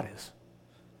who God is.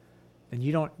 Then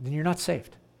you're not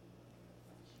saved.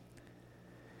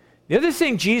 The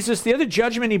other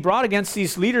judgment he brought against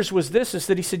these leaders was this, is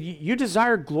that he said, you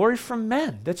desire glory from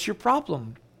men. That's your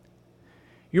problem.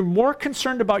 You're more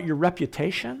concerned about your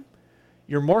reputation.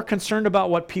 You're more concerned about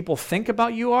what people think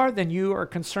about you are than you are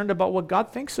concerned about what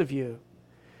God thinks of you.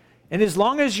 And as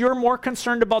long as you're more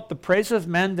concerned about the praise of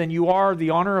men than you are the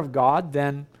honor of God,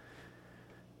 then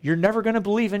you're never going to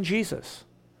believe in Jesus.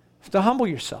 You have to humble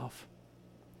yourself.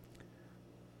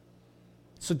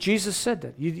 So Jesus said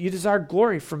that. You desire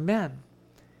glory from men.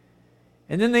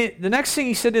 And then the next thing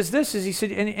he said is this, is he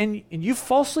said, and you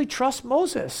falsely trust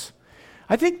Moses.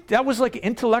 I think that was like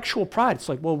intellectual pride. It's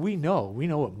like, well, we know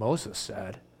what Moses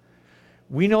said.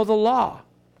 We know the law.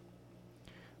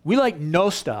 We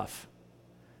know stuff.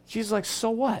 Jesus is like,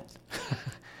 so what?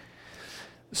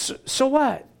 so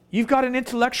what? You've got an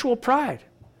intellectual pride.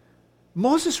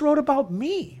 Moses wrote about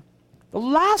me. The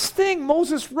last thing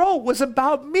Moses wrote was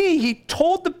about me. He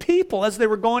told the people as they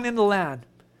were going in the land,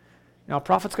 a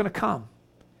prophet's going to come.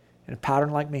 in a pattern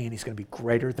like me, and he's going to be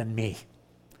greater than me.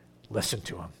 Listen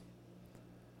to him.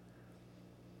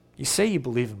 You say you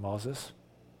believe in Moses,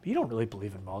 but you don't really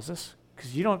believe in Moses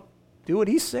because you don't do what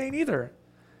he's saying either.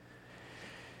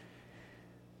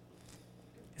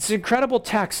 It's an incredible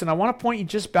text, and I want to point you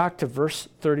just back to verse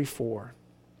 34.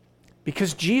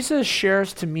 Because Jesus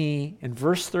shares to me in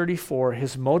verse 34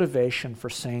 his motivation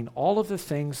for saying all of the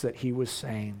things that he was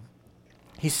saying.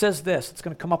 He says this. It's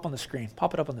going to come up on the screen.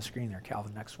 Pop it up on the screen there,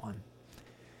 Calvin, next one.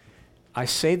 I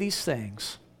say these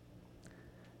things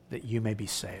that you may be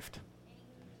saved.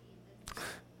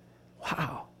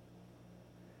 Wow.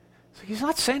 So he's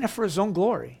not saying it for his own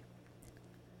glory.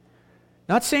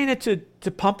 Not saying it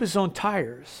to pump his own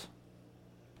tires.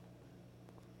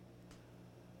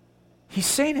 He's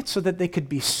saying it so that they could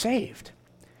be saved.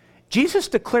 Jesus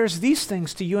declares these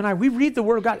things to you and I. We read the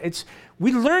Word of God.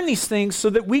 We learn these things so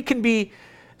that we can be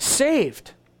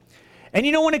saved. And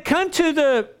you know, when it comes to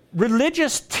the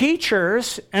religious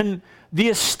teachers and the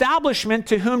establishment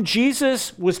to whom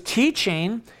Jesus was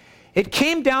teaching, it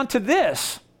came down to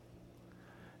this: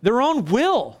 their own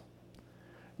will,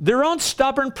 their own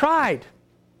stubborn pride.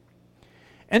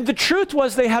 And the truth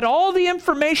was they had all the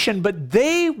information, but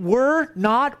they were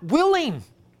not willing.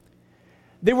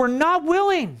 They were not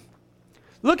willing.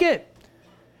 Look at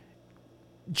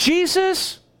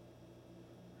Jesus.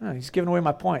 Oh, he's giving away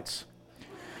my points.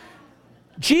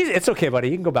 Jesus, it's okay, buddy.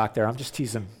 You can go back there. I'm just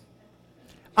teasing.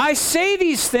 I say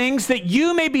these things that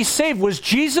you may be saved. Was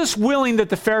Jesus willing that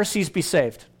the Pharisees be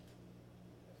saved?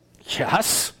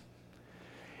 Yes.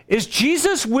 Is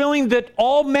Jesus willing that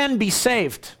all men be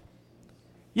saved?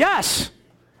 Yes.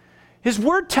 His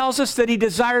word tells us that he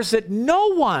desires that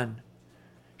no one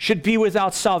should be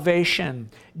without salvation.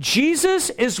 Jesus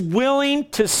is willing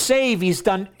to save. He's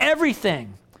done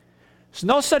everything. There's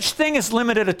no such thing as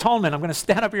limited atonement. I'm going to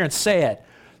stand up here and say it.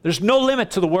 There's no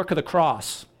limit to the work of the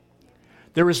cross.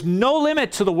 There is no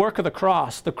limit to the work of the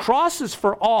cross. The cross is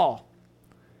for all.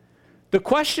 The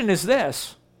question is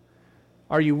this: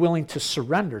 are you willing to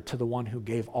surrender to the one who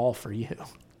gave all for you?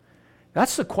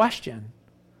 That's the question.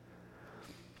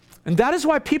 And that is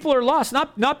why people are lost.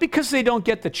 Not because they don't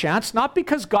get the chance, not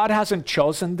because God hasn't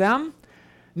chosen them,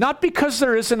 not because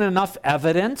there isn't enough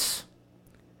evidence,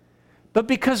 but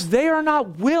because they are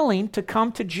not willing to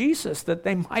come to Jesus that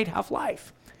they might have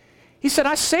life. He said,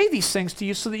 I say these things to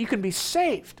you so that you can be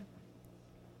saved.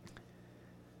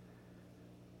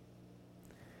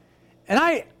 And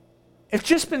I have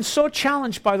just been so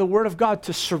challenged by the Word of God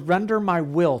to surrender my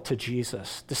will to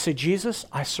Jesus, to say, Jesus,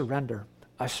 I surrender.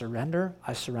 I surrender,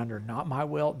 I surrender. Not my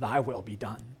will, thy will be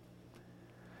done.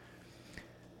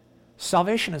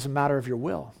 Salvation is a matter of your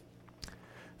will.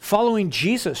 Following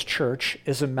Jesus, church,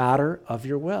 is a matter of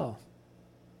your will.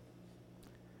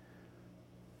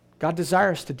 God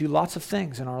desires to do lots of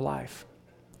things in our life.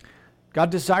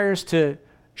 God desires to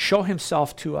show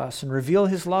himself to us and reveal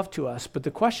his love to us. But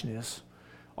the question is,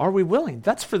 are we willing?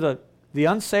 That's for the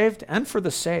unsaved and for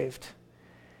the saved.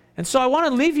 And so I want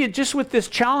to leave you just with this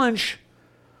challenge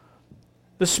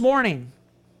this morning.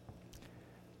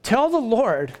 Tell the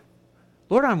Lord,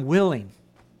 Lord, I'm willing.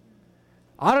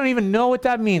 I don't even know what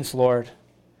that means, Lord,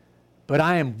 but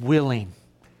I am willing.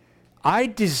 I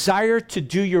desire to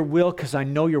do your will because I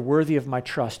know you're worthy of my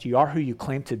trust. You are who you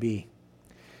claim to be.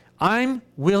 I'm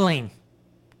willing.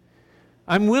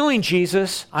 I'm willing,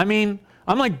 Jesus. I mean,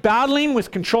 I'm like battling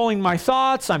with controlling my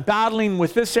thoughts. I'm battling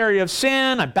with this area of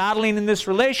sin. I'm battling in this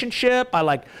relationship. I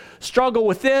like struggle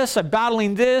with this. I'm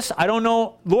battling this. I don't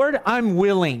know. Lord, I'm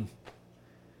willing.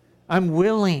 I'm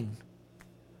willing.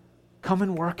 Come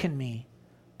and work in me.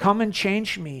 Come and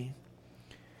change me.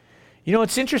 You know,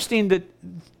 it's interesting that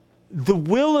the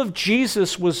will of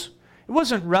Jesus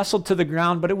wasn't wrestled to the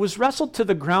ground, but it was wrestled to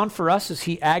the ground for us as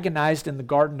he agonized in the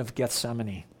Garden of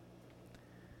Gethsemane.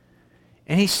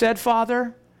 And he said,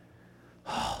 Father,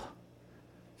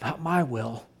 not my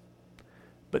will,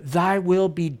 but thy will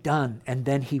be done. And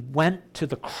then he went to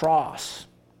the cross.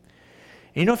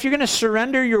 And you know, if you're going to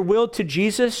surrender your will to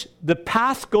Jesus, the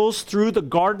path goes through the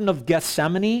Garden of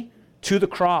Gethsemane to the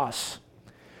cross.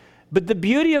 But the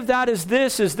beauty of that is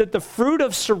this, is that the fruit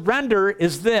of surrender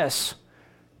is this: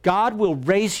 God will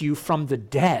raise you from the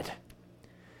dead.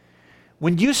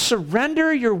 When you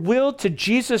surrender your will to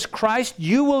Jesus Christ,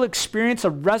 you will experience a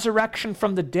resurrection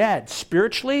from the dead.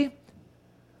 Spiritually,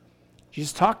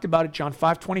 Jesus talked about it, John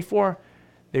 5:24.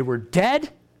 They were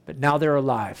dead, but now they're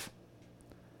alive.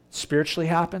 Spiritually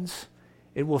happens.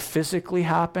 It will physically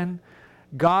happen.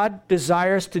 God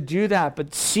desires to do that,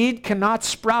 but seed cannot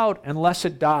sprout unless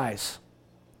it dies.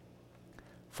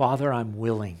 Father, I'm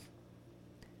willing.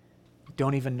 You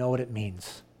don't even know what it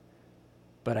means,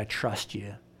 but I trust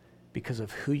you. because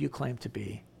of who you claim to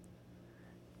be.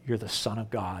 You're the Son of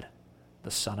God,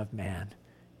 the Son of Man.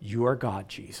 You are God,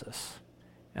 Jesus,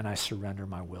 and I surrender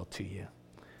my will to you.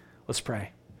 Let's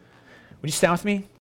pray. Would you stand with me?